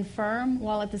loving and firm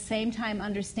while at the same time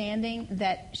understanding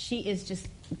that she is just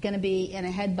going to be in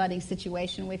a head-butting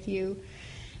situation with you,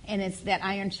 and it's that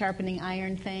iron sharpening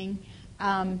iron thing.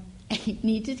 You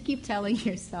need to keep telling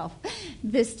yourself,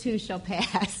 this too shall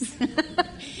pass.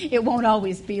 It won't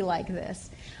always be like this.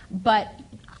 But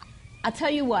I'll tell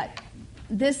you what,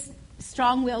 this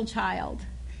strong-willed child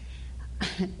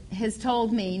has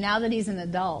told me, now that he's an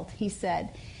adult, he said,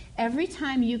 every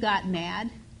time you got mad,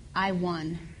 I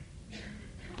won.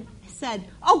 I said,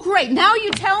 oh, great, now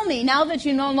you tell me, now that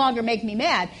you no longer make me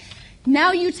mad.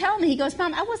 Now you tell me. He goes,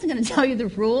 Mom, I wasn't going to tell you the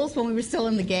rules when we were still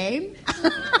in the game.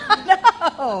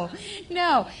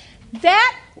 No.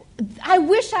 That, I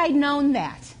wish I'd known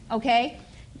that, okay?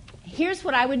 Here's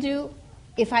what I would do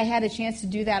if I had a chance to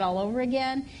do that all over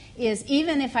again, is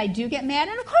even if I do get mad,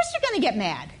 and of course you're going to get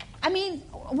mad. I mean,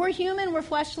 we're human, we're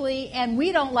fleshly, and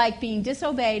we don't like being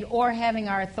disobeyed or having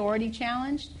our authority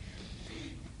challenged.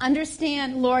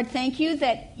 Understand, Lord, thank you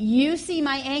that you see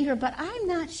my anger, but I'm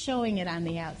not showing it on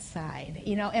the outside.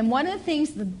 You know, and one of the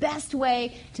things, the best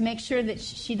way to make sure that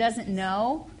she doesn't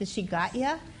know that she got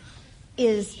you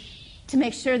is to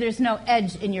make sure there's no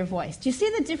edge in your voice. Do you see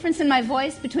the difference in my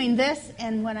voice between this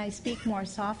and when I speak more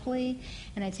softly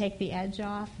and I take the edge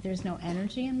off? There's no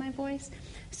energy in my voice.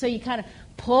 So you kind of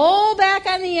pull back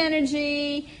on the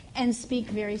energy and speak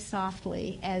very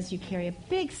softly as you carry a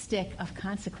big stick of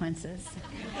consequences.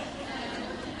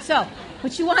 So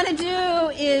what you want to do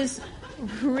is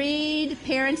read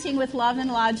Parenting with Love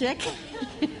and Logic.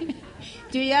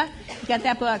 Do you? You got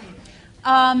that book?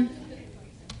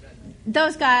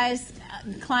 Those guys,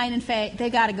 Klein and Fay,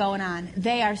 they got it going on.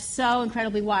 They are so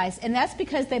incredibly wise. And that's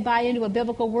because they buy into a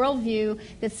biblical worldview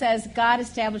that says God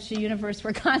established a universe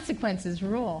where consequences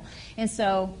rule. And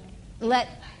so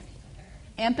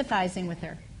empathizing with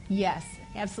her. Yes,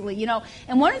 absolutely. You know,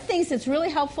 and one of the things that's really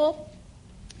helpful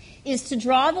is to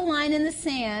draw the line in the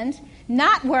sand,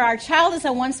 not where our child is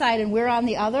on one side and we're on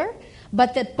the other,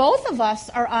 but that both of us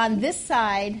are on this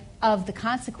side of the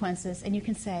consequences. And you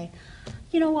can say,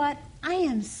 you know what? I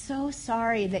am so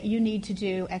sorry that you need to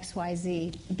do X, Y,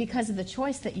 Z because of the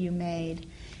choice that you made.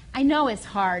 I know it's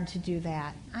hard to do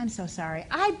that. I'm so sorry.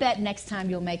 I bet next time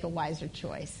you'll make a wiser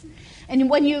choice. And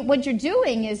what you're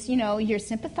doing is, you know, you're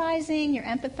sympathizing, you're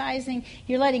empathizing,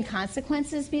 you're letting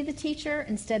consequences be the teacher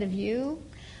instead of you.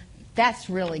 That's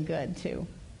really good, too.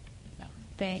 So,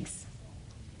 thanks.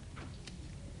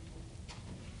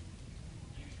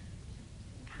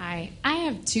 Hi. I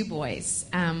have two boys.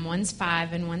 One's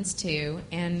 5 and one's 2.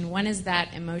 And one is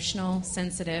that emotional,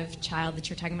 sensitive child that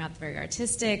you're talking about, very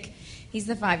artistic. He's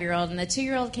the 5-year-old. And the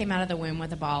 2-year-old came out of the womb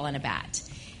with a ball and a bat.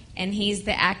 And he's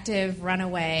the active,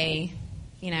 runaway,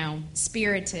 you know,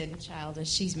 spirited child, as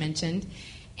she's mentioned.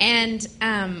 And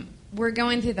we're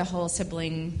going through the whole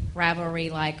sibling rivalry.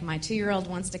 Like, my 2-year-old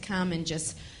wants to come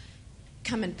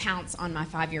and pounce on my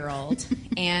 5-year-old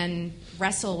and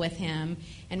wrestle with him.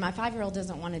 And my 5-year-old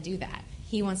doesn't want to do that.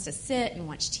 He wants to sit and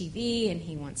watch TV, and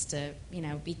he wants to, you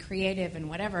know, be creative and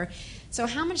whatever. So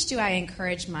how much do I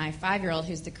encourage my 5-year-old,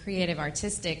 who's the creative,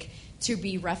 artistic, to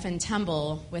be rough and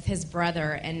tumble with his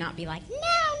brother and not be like, no,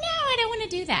 I don't want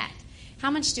to do that?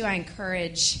 How much do I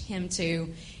encourage him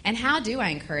to, and how do I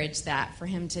encourage that for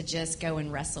him to just go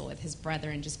and wrestle with his brother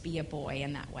and just be a boy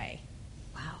in that way?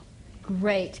 Wow.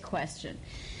 Great question.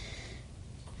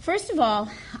 First of all,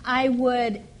 I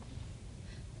would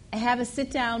have a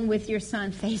sit down with your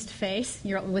son face to face,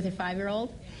 with your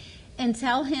 5-year-old, and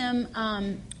tell him,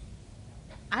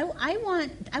 I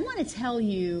want to tell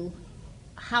you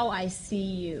how I see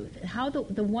you, how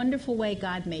the wonderful way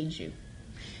God made you.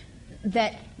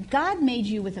 That God made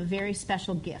you with a very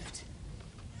special gift.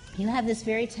 You have this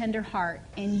very tender heart,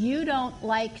 and you don't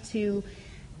like to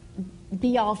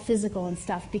be all physical and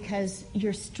stuff because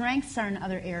your strengths are in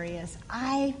other areas.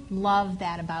 I love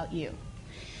that about you.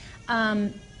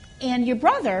 And your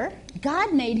brother,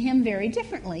 God made him very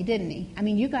differently, didn't he? I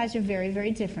mean, you guys are very, very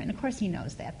different. Of course, he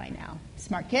knows that by now.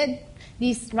 Smart kid.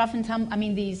 These rough and tumble,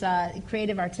 these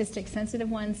creative, artistic, sensitive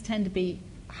ones tend to be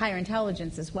higher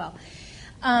intelligence as well.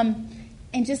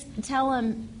 And just tell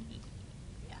him,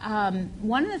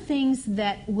 one of the things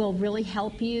that will really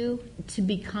help you to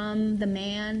become the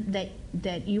man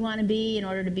that you want to be in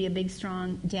order to be a big,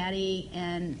 strong daddy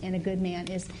and a good man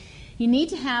is you need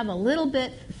to have a little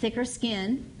bit thicker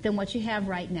skin than what you have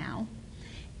right now.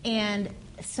 And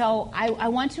so I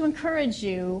want to encourage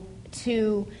you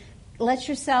to let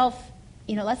yourself,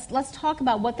 let's talk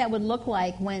about what that would look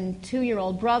like when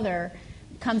 2-year-old brother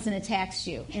comes and attacks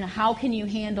you. How can you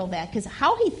handle that? Because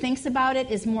how he thinks about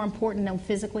it is more important than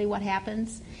physically what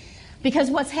happens. Because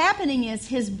what's happening is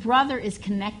his brother is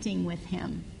connecting with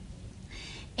him.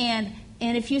 And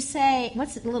if you say,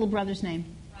 what's the little brother's name?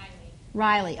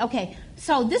 Riley. Okay,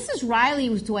 so this is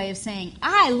Riley's way of saying,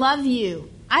 I love you.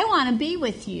 I want to be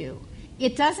with you.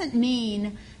 It doesn't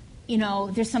mean,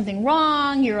 there's something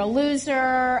wrong, you're a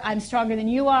loser, I'm stronger than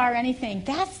you are, anything.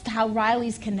 That's how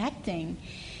Riley's connecting.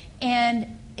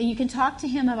 And you can talk to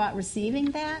him about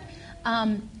receiving that.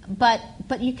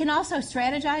 But you can also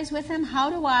strategize with him.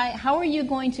 How are you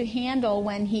going to handle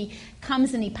when he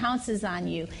comes and he pounces on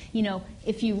you? You know,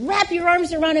 if you wrap your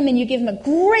arms around him and you give him a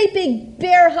great big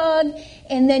bear hug,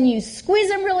 and then you squeeze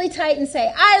him really tight and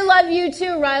say, "I love you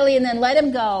too, Riley," and then let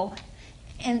him go.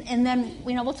 And then,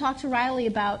 you know, we'll talk to Riley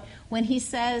about when he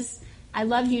says, "I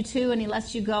love you too," and he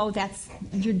lets you go,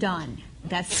 you're done.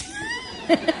 That's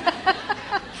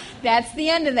that's the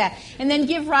end of that. And then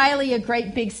give Riley a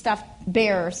great big stuffed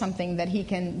bear or something that he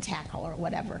can tackle or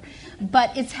whatever.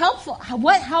 But it's helpful.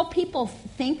 How people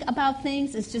think about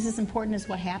things is just as important as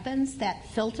what happens. That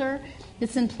filter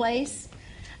that's in place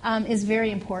is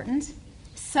very important.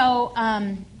 So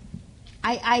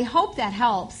I hope that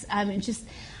helps. I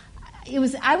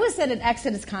was at an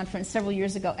Exodus conference several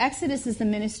years ago. Exodus is the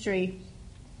ministry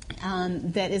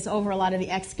that is over a lot of the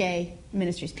ex-gay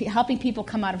ministries, helping people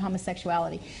come out of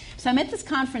homosexuality. So I'm at this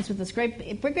conference with this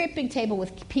great big table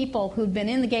with people who've been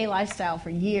in the gay lifestyle for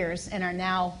years and are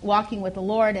now walking with the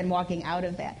Lord and walking out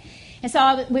of that. And so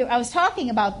I was talking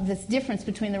about this difference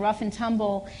between the rough and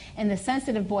tumble and the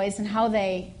sensitive boys and how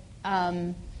they,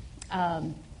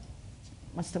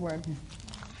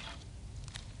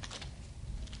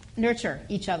 nurture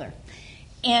each other.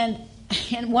 And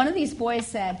one of these boys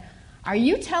said, "Are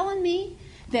you telling me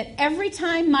that every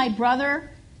time my brother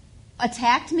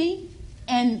attacked me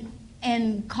and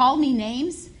called me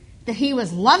names, that he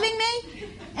was loving me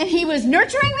and he was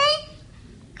nurturing me?"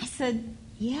 I said,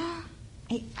 "Yeah,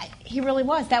 he really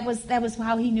was. That was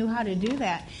how he knew how to do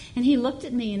that." And he looked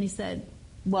at me and he said,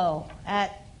 "Whoa,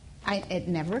 it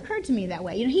never occurred to me that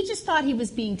way." You know, he just thought he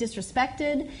was being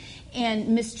disrespected and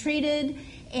mistreated.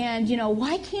 And, you know,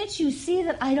 why can't you see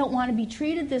that I don't want to be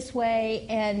treated this way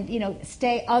and, you know,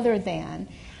 stay other than?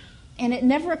 And it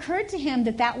never occurred to him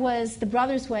that was the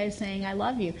brother's way of saying, "I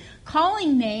love you."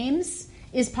 Calling names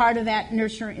is part of that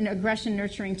nurturing, aggression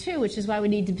nurturing too, which is why we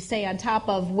need to stay on top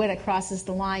of when it crosses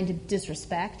the line to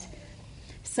disrespect.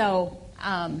 So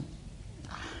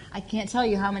I can't tell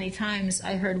you how many times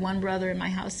I heard one brother in my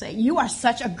house say, "You are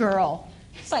such a girl."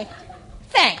 It's like,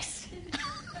 thanks.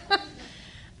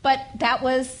 But that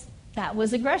was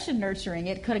aggression nurturing.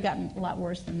 It could have gotten a lot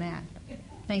worse than that.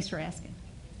 Thanks for asking.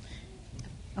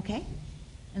 Okay?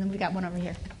 And then we got one over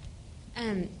here.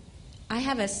 I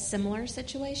have a similar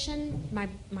situation.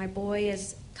 My boy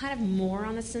is kind of more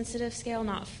on the sensitive scale,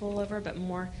 not full over, but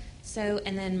more so.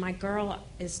 And then my girl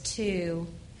is 2.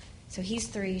 So he's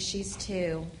 3, she's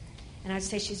 2. And I'd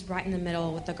say she's right in the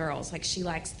middle with the girls. Like, she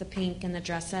likes the pink and the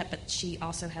dress up, but she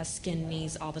also has skin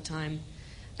knees all the time.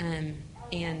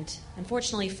 And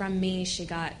unfortunately from me, she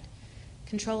got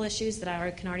control issues that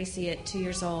I can already see at 2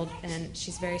 years old, and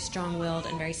she's very strong-willed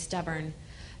and very stubborn.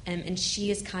 And she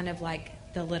is kind of like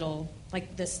the little,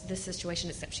 like this situation,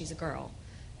 except she's a girl.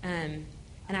 And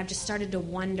I've just started to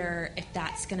wonder if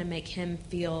that's going to make him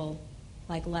feel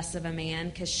like less of a man,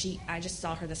 because I just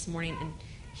saw her this morning, and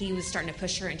he was starting to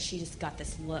push her, and she just got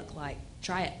this look like,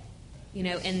 "Try it," you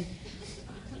know, and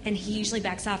he usually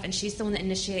backs off, and she's the one that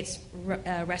initiates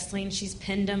wrestling. She's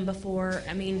pinned him before.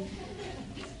 I mean,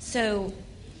 so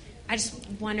I just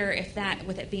wonder if that,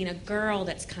 with it being a girl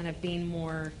that's kind of being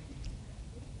more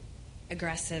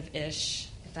aggressive-ish,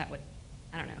 if that would,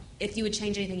 I don't know, if you would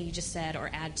change anything you just said or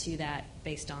add to that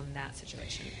based on that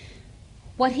situation.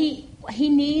 What he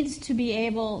needs to be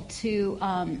able to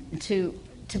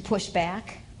push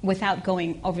back without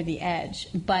going over the edge.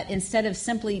 But instead of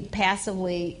simply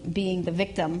passively being the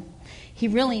victim, he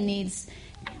really needs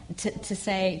to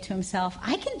say to himself,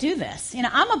 "I can do this. You know,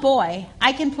 I'm a boy.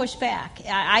 I can push back.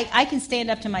 I can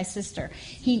stand up to my sister."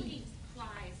 He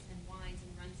cries and whines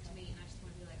and runs to me, and I just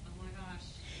want to be like, "Oh my gosh."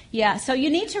 Yeah, so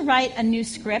you need to write a new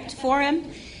script for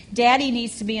him. Daddy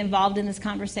needs to be involved in this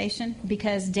conversation,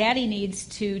 because Daddy needs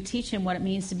to teach him what it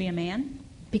means to be a man.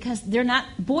 Because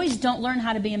boys don't learn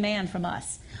how to be a man from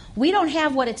us. We don't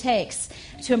have what it takes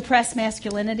to impress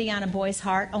masculinity on a boy's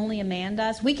heart. Only a man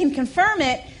does. We can confirm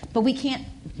it, but we can't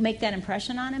make that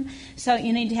impression on him. So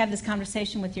you need to have this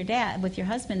conversation with your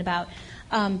husband about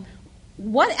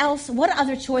what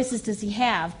other choices does he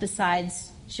have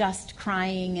besides just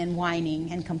crying and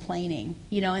whining and complaining,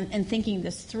 you know, and thinking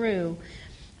this through.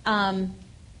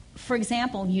 For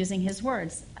example, using his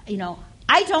words, you know,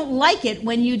 "I don't like it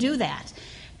when you do that."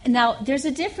 Now, there's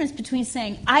a difference between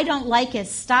saying, "I don't like it,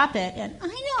 stop it," and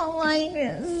 "I don't like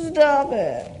it, stop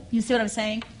it." You see what I'm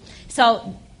saying?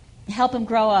 So help him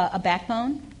grow a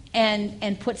backbone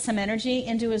and put some energy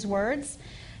into his words,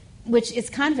 which is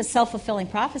kind of a self-fulfilling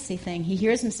prophecy thing. He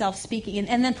hears himself speaking,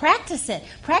 and then practice it.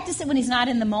 Practice it when he's not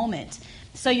in the moment.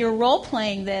 So you're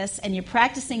role-playing this, and you're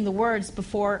practicing the words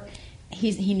before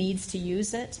he needs to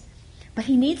use it. But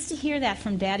he needs to hear that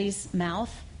from Daddy's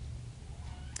mouth.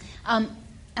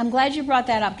 I'm glad you brought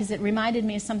that up because it reminded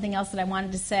me of something else that I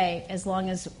wanted to say as long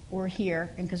as we're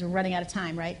here and because we're running out of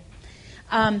time, right?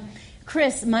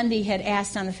 Chris Mundy had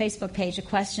asked on the Facebook page a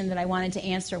question that I wanted to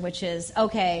answer, which is,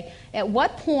 okay, at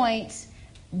what point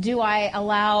do I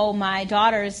allow my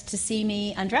daughters to see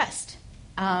me undressed?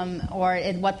 Or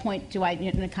at what point do I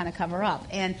kind of cover up?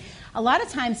 And a lot of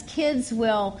times kids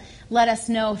will let us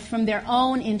know from their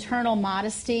own internal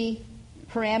modesty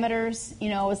parameters.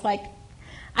 It's like,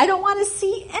 I don't want to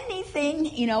see anything,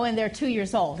 and they're 2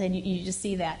 years old, and you just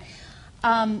see that.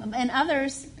 And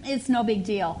others, it's no big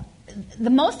deal. The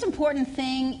most important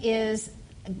thing is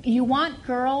you want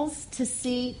girls to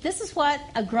see, this is what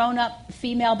a grown-up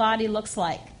female body looks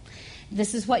like.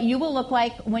 This is what you will look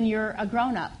like when you're a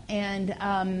grown-up. And,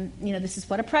 this is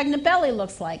what a pregnant belly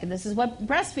looks like. And this is what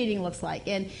breastfeeding looks like.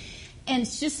 And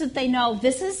it's just that they know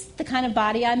this is the kind of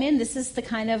body I'm in. This is the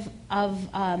kind of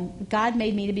God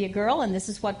made me to be a girl, and this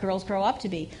is what girls grow up to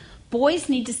be. Boys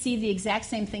need to see the exact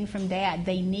same thing from Dad.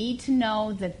 They need to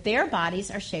know that their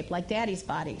bodies are shaped like Daddy's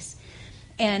bodies.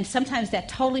 And sometimes that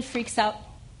totally freaks out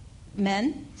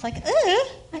men. It's like,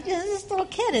 this little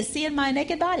kid is seeing my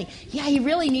naked body. Yeah, he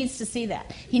really needs to see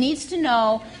that. He needs to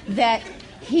know that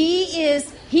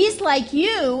he's like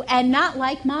you and not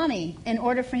like Mommy in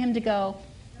order for him to go,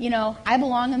 I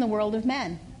belong in the world of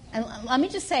men. And let me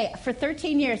just say, for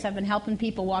 13 years I've been helping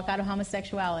people walk out of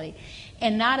homosexuality.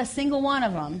 And not a single one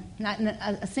of them, not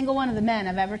a single one of the men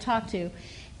I've ever talked to,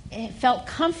 felt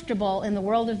comfortable in the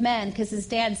world of men because his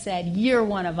dad said, you're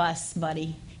one of us,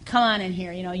 buddy. Come on in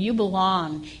here. You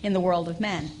belong in the world of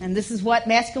men. And this is what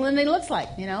masculinity looks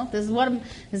like. This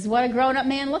is what a grown-up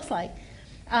man looks like.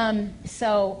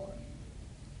 So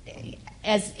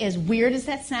as weird as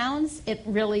that sounds, it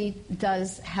really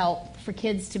does help for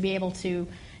kids to be able to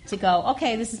go,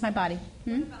 okay, this is my body.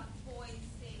 What about boys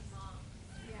seeing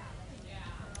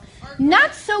mom?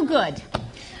 Not so good.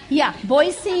 Yeah,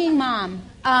 boys seeing mom.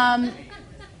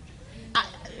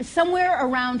 Somewhere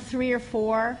around 3 or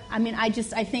 4. I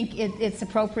think it's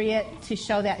appropriate to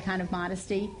show that kind of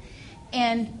modesty,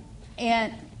 and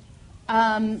then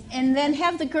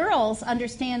have the girls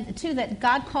understand too that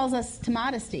God calls us to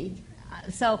modesty.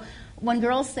 So when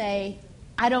girls say,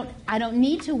 I don't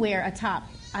need to wear a top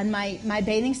on my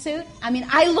bathing suit.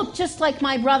 I look just like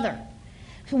my brother.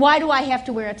 Why do I have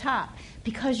to wear a top?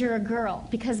 Because you're a girl.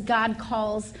 Because God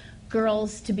calls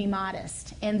girls to be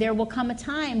modest. And there will come a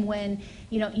time when,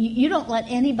 you don't let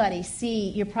anybody see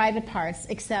your private parts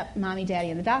except Mommy, Daddy,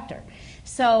 and the doctor.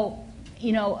 So,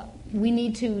 we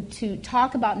need to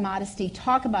talk about modesty,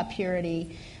 talk about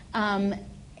purity,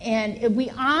 and we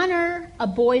honor a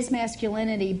boy's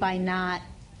masculinity by not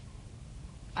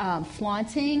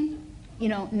flaunting,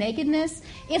 nakedness.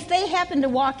 If they happen to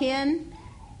walk in,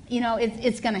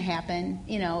 it's going to happen.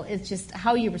 It's just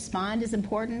how you respond is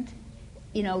important.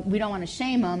 We don't want to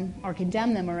shame them or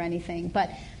condemn them or anything, but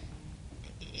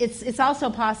it's also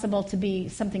possible to be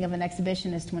something of an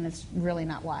exhibitionist when it's really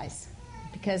not wise,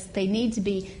 because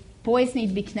boys need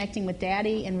to be connecting with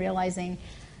Daddy and realizing,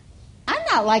 I'm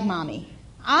not like Mommy.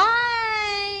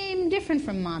 I'm different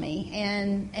from Mommy,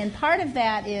 and part of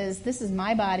that is this is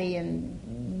my body,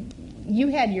 and you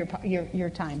had your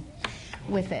time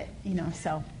with it,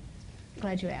 So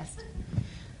glad you asked.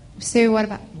 So what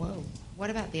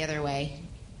about the other way?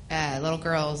 Little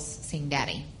girls seeing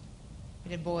Daddy.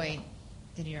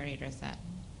 Did you already address that?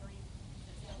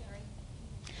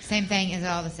 Same thing. Is it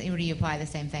all the same? Or do you apply the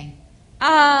same thing?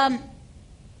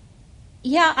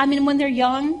 Yeah. When they're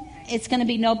young, it's going to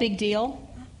be no big deal.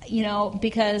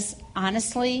 Because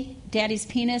honestly, Daddy's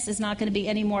penis is not going to be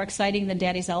any more exciting than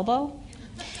Daddy's elbow.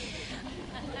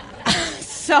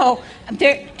 So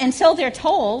until they're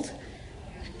told,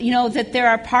 that there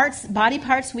are body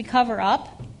parts we cover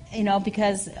up,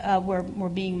 because we're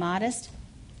being modest.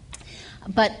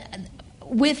 But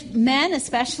with men,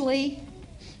 especially,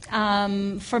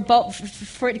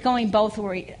 for it going both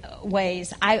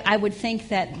ways, I would think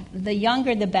that the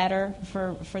younger the better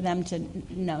for them to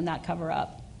not cover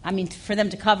up. For them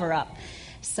to cover up.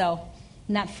 So,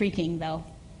 not freaking, though.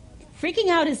 Freaking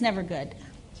out is never good.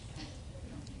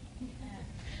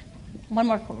 One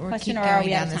more question, or are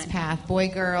we out of time? This path. Boy,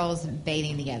 girls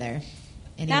bathing together.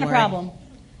 Not a problem.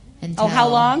 How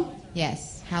long?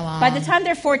 Yes. How long? By the time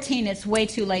they're 14, it's way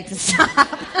too late to stop.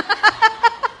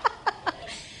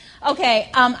 Okay,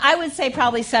 I would say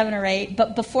probably 7 or 8,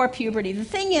 but before puberty. The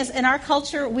thing is, in our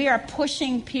culture, we are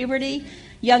pushing puberty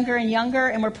younger and younger,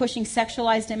 and we're pushing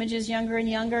sexualized images younger and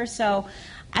younger. So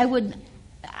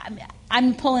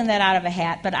I'm pulling that out of a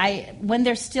hat, but when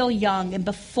they're still young and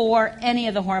before any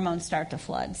of the hormones start to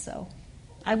flood. So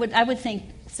I would think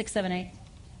 6, 7, 8.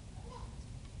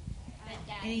 But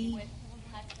daddy with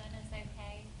husband is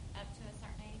okay up to a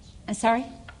certain age? I'm sorry?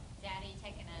 Daddy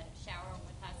taking a shower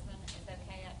with husband is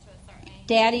okay up to a certain age?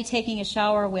 Daddy taking a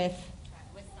shower with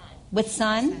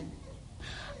son?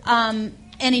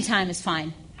 Anytime is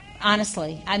fine.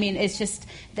 Honestly, I mean, it's just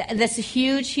that's a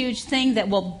huge thing that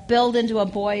will build into a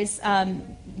boy's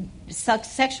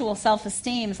sexual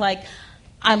self-esteem. It's like,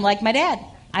 I'm like my dad.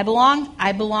 I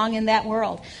belong in that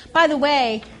world. By the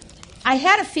way, I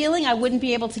had a feeling I wouldn't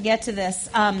be able to get to this.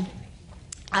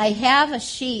 I have a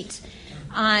sheet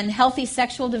on healthy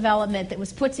sexual development that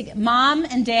was put together, mom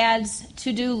and dad's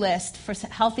to-do list for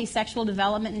healthy sexual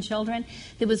development in children,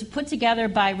 that was put together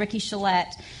by Ricky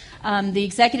Chalette, the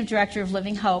executive director of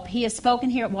Living Hope. He has spoken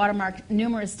here at Watermark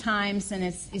numerous times, and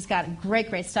he's got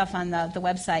great stuff on the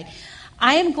website.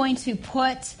 I am going to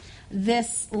put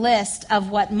this list of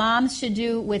what moms should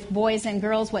do with boys and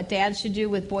girls, what dads should do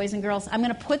with boys and girls. I'm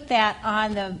going to put that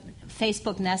on the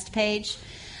Facebook Nest page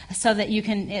so that you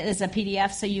can, as a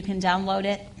PDF, so you can download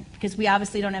it, because we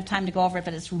obviously don't have time to go over it,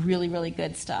 but it's really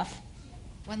good stuff.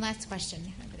 One last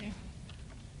question.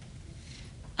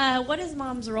 What is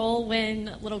mom's role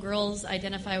when little girls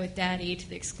identify with daddy to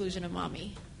the exclusion of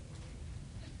mommy?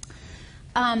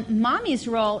 Mommy's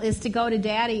role is to go to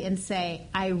daddy and say,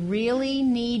 I really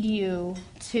need you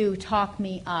to talk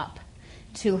me up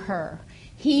to her.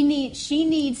 She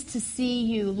needs to see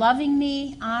you loving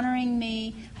me, honoring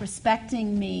me,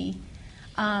 respecting me,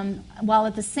 while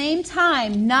at the same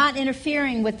time not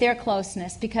interfering with their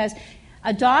closeness, because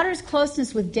a daughter's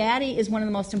closeness with daddy is one of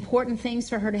the most important things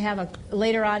for her to have a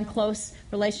later on close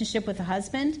relationship with a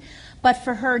husband. But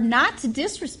for her not to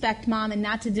disrespect mom and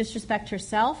not to disrespect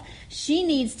herself, she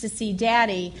needs to see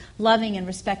daddy loving and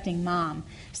respecting mom.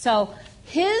 So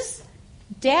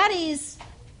daddy's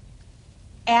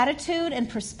attitude and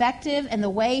perspective and the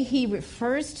way he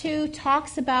refers to,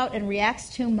 talks about, and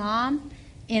reacts to mom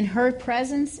in her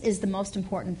presence is the most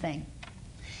important thing.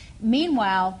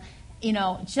 Meanwhile,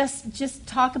 just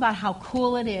talk about how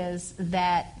cool it is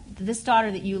that this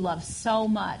daughter that you love so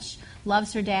much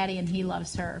loves her daddy and he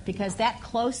loves her, because that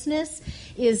closeness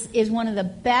is one of the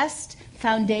best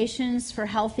foundations for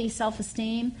healthy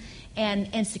self-esteem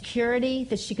and security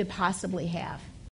that she could possibly have.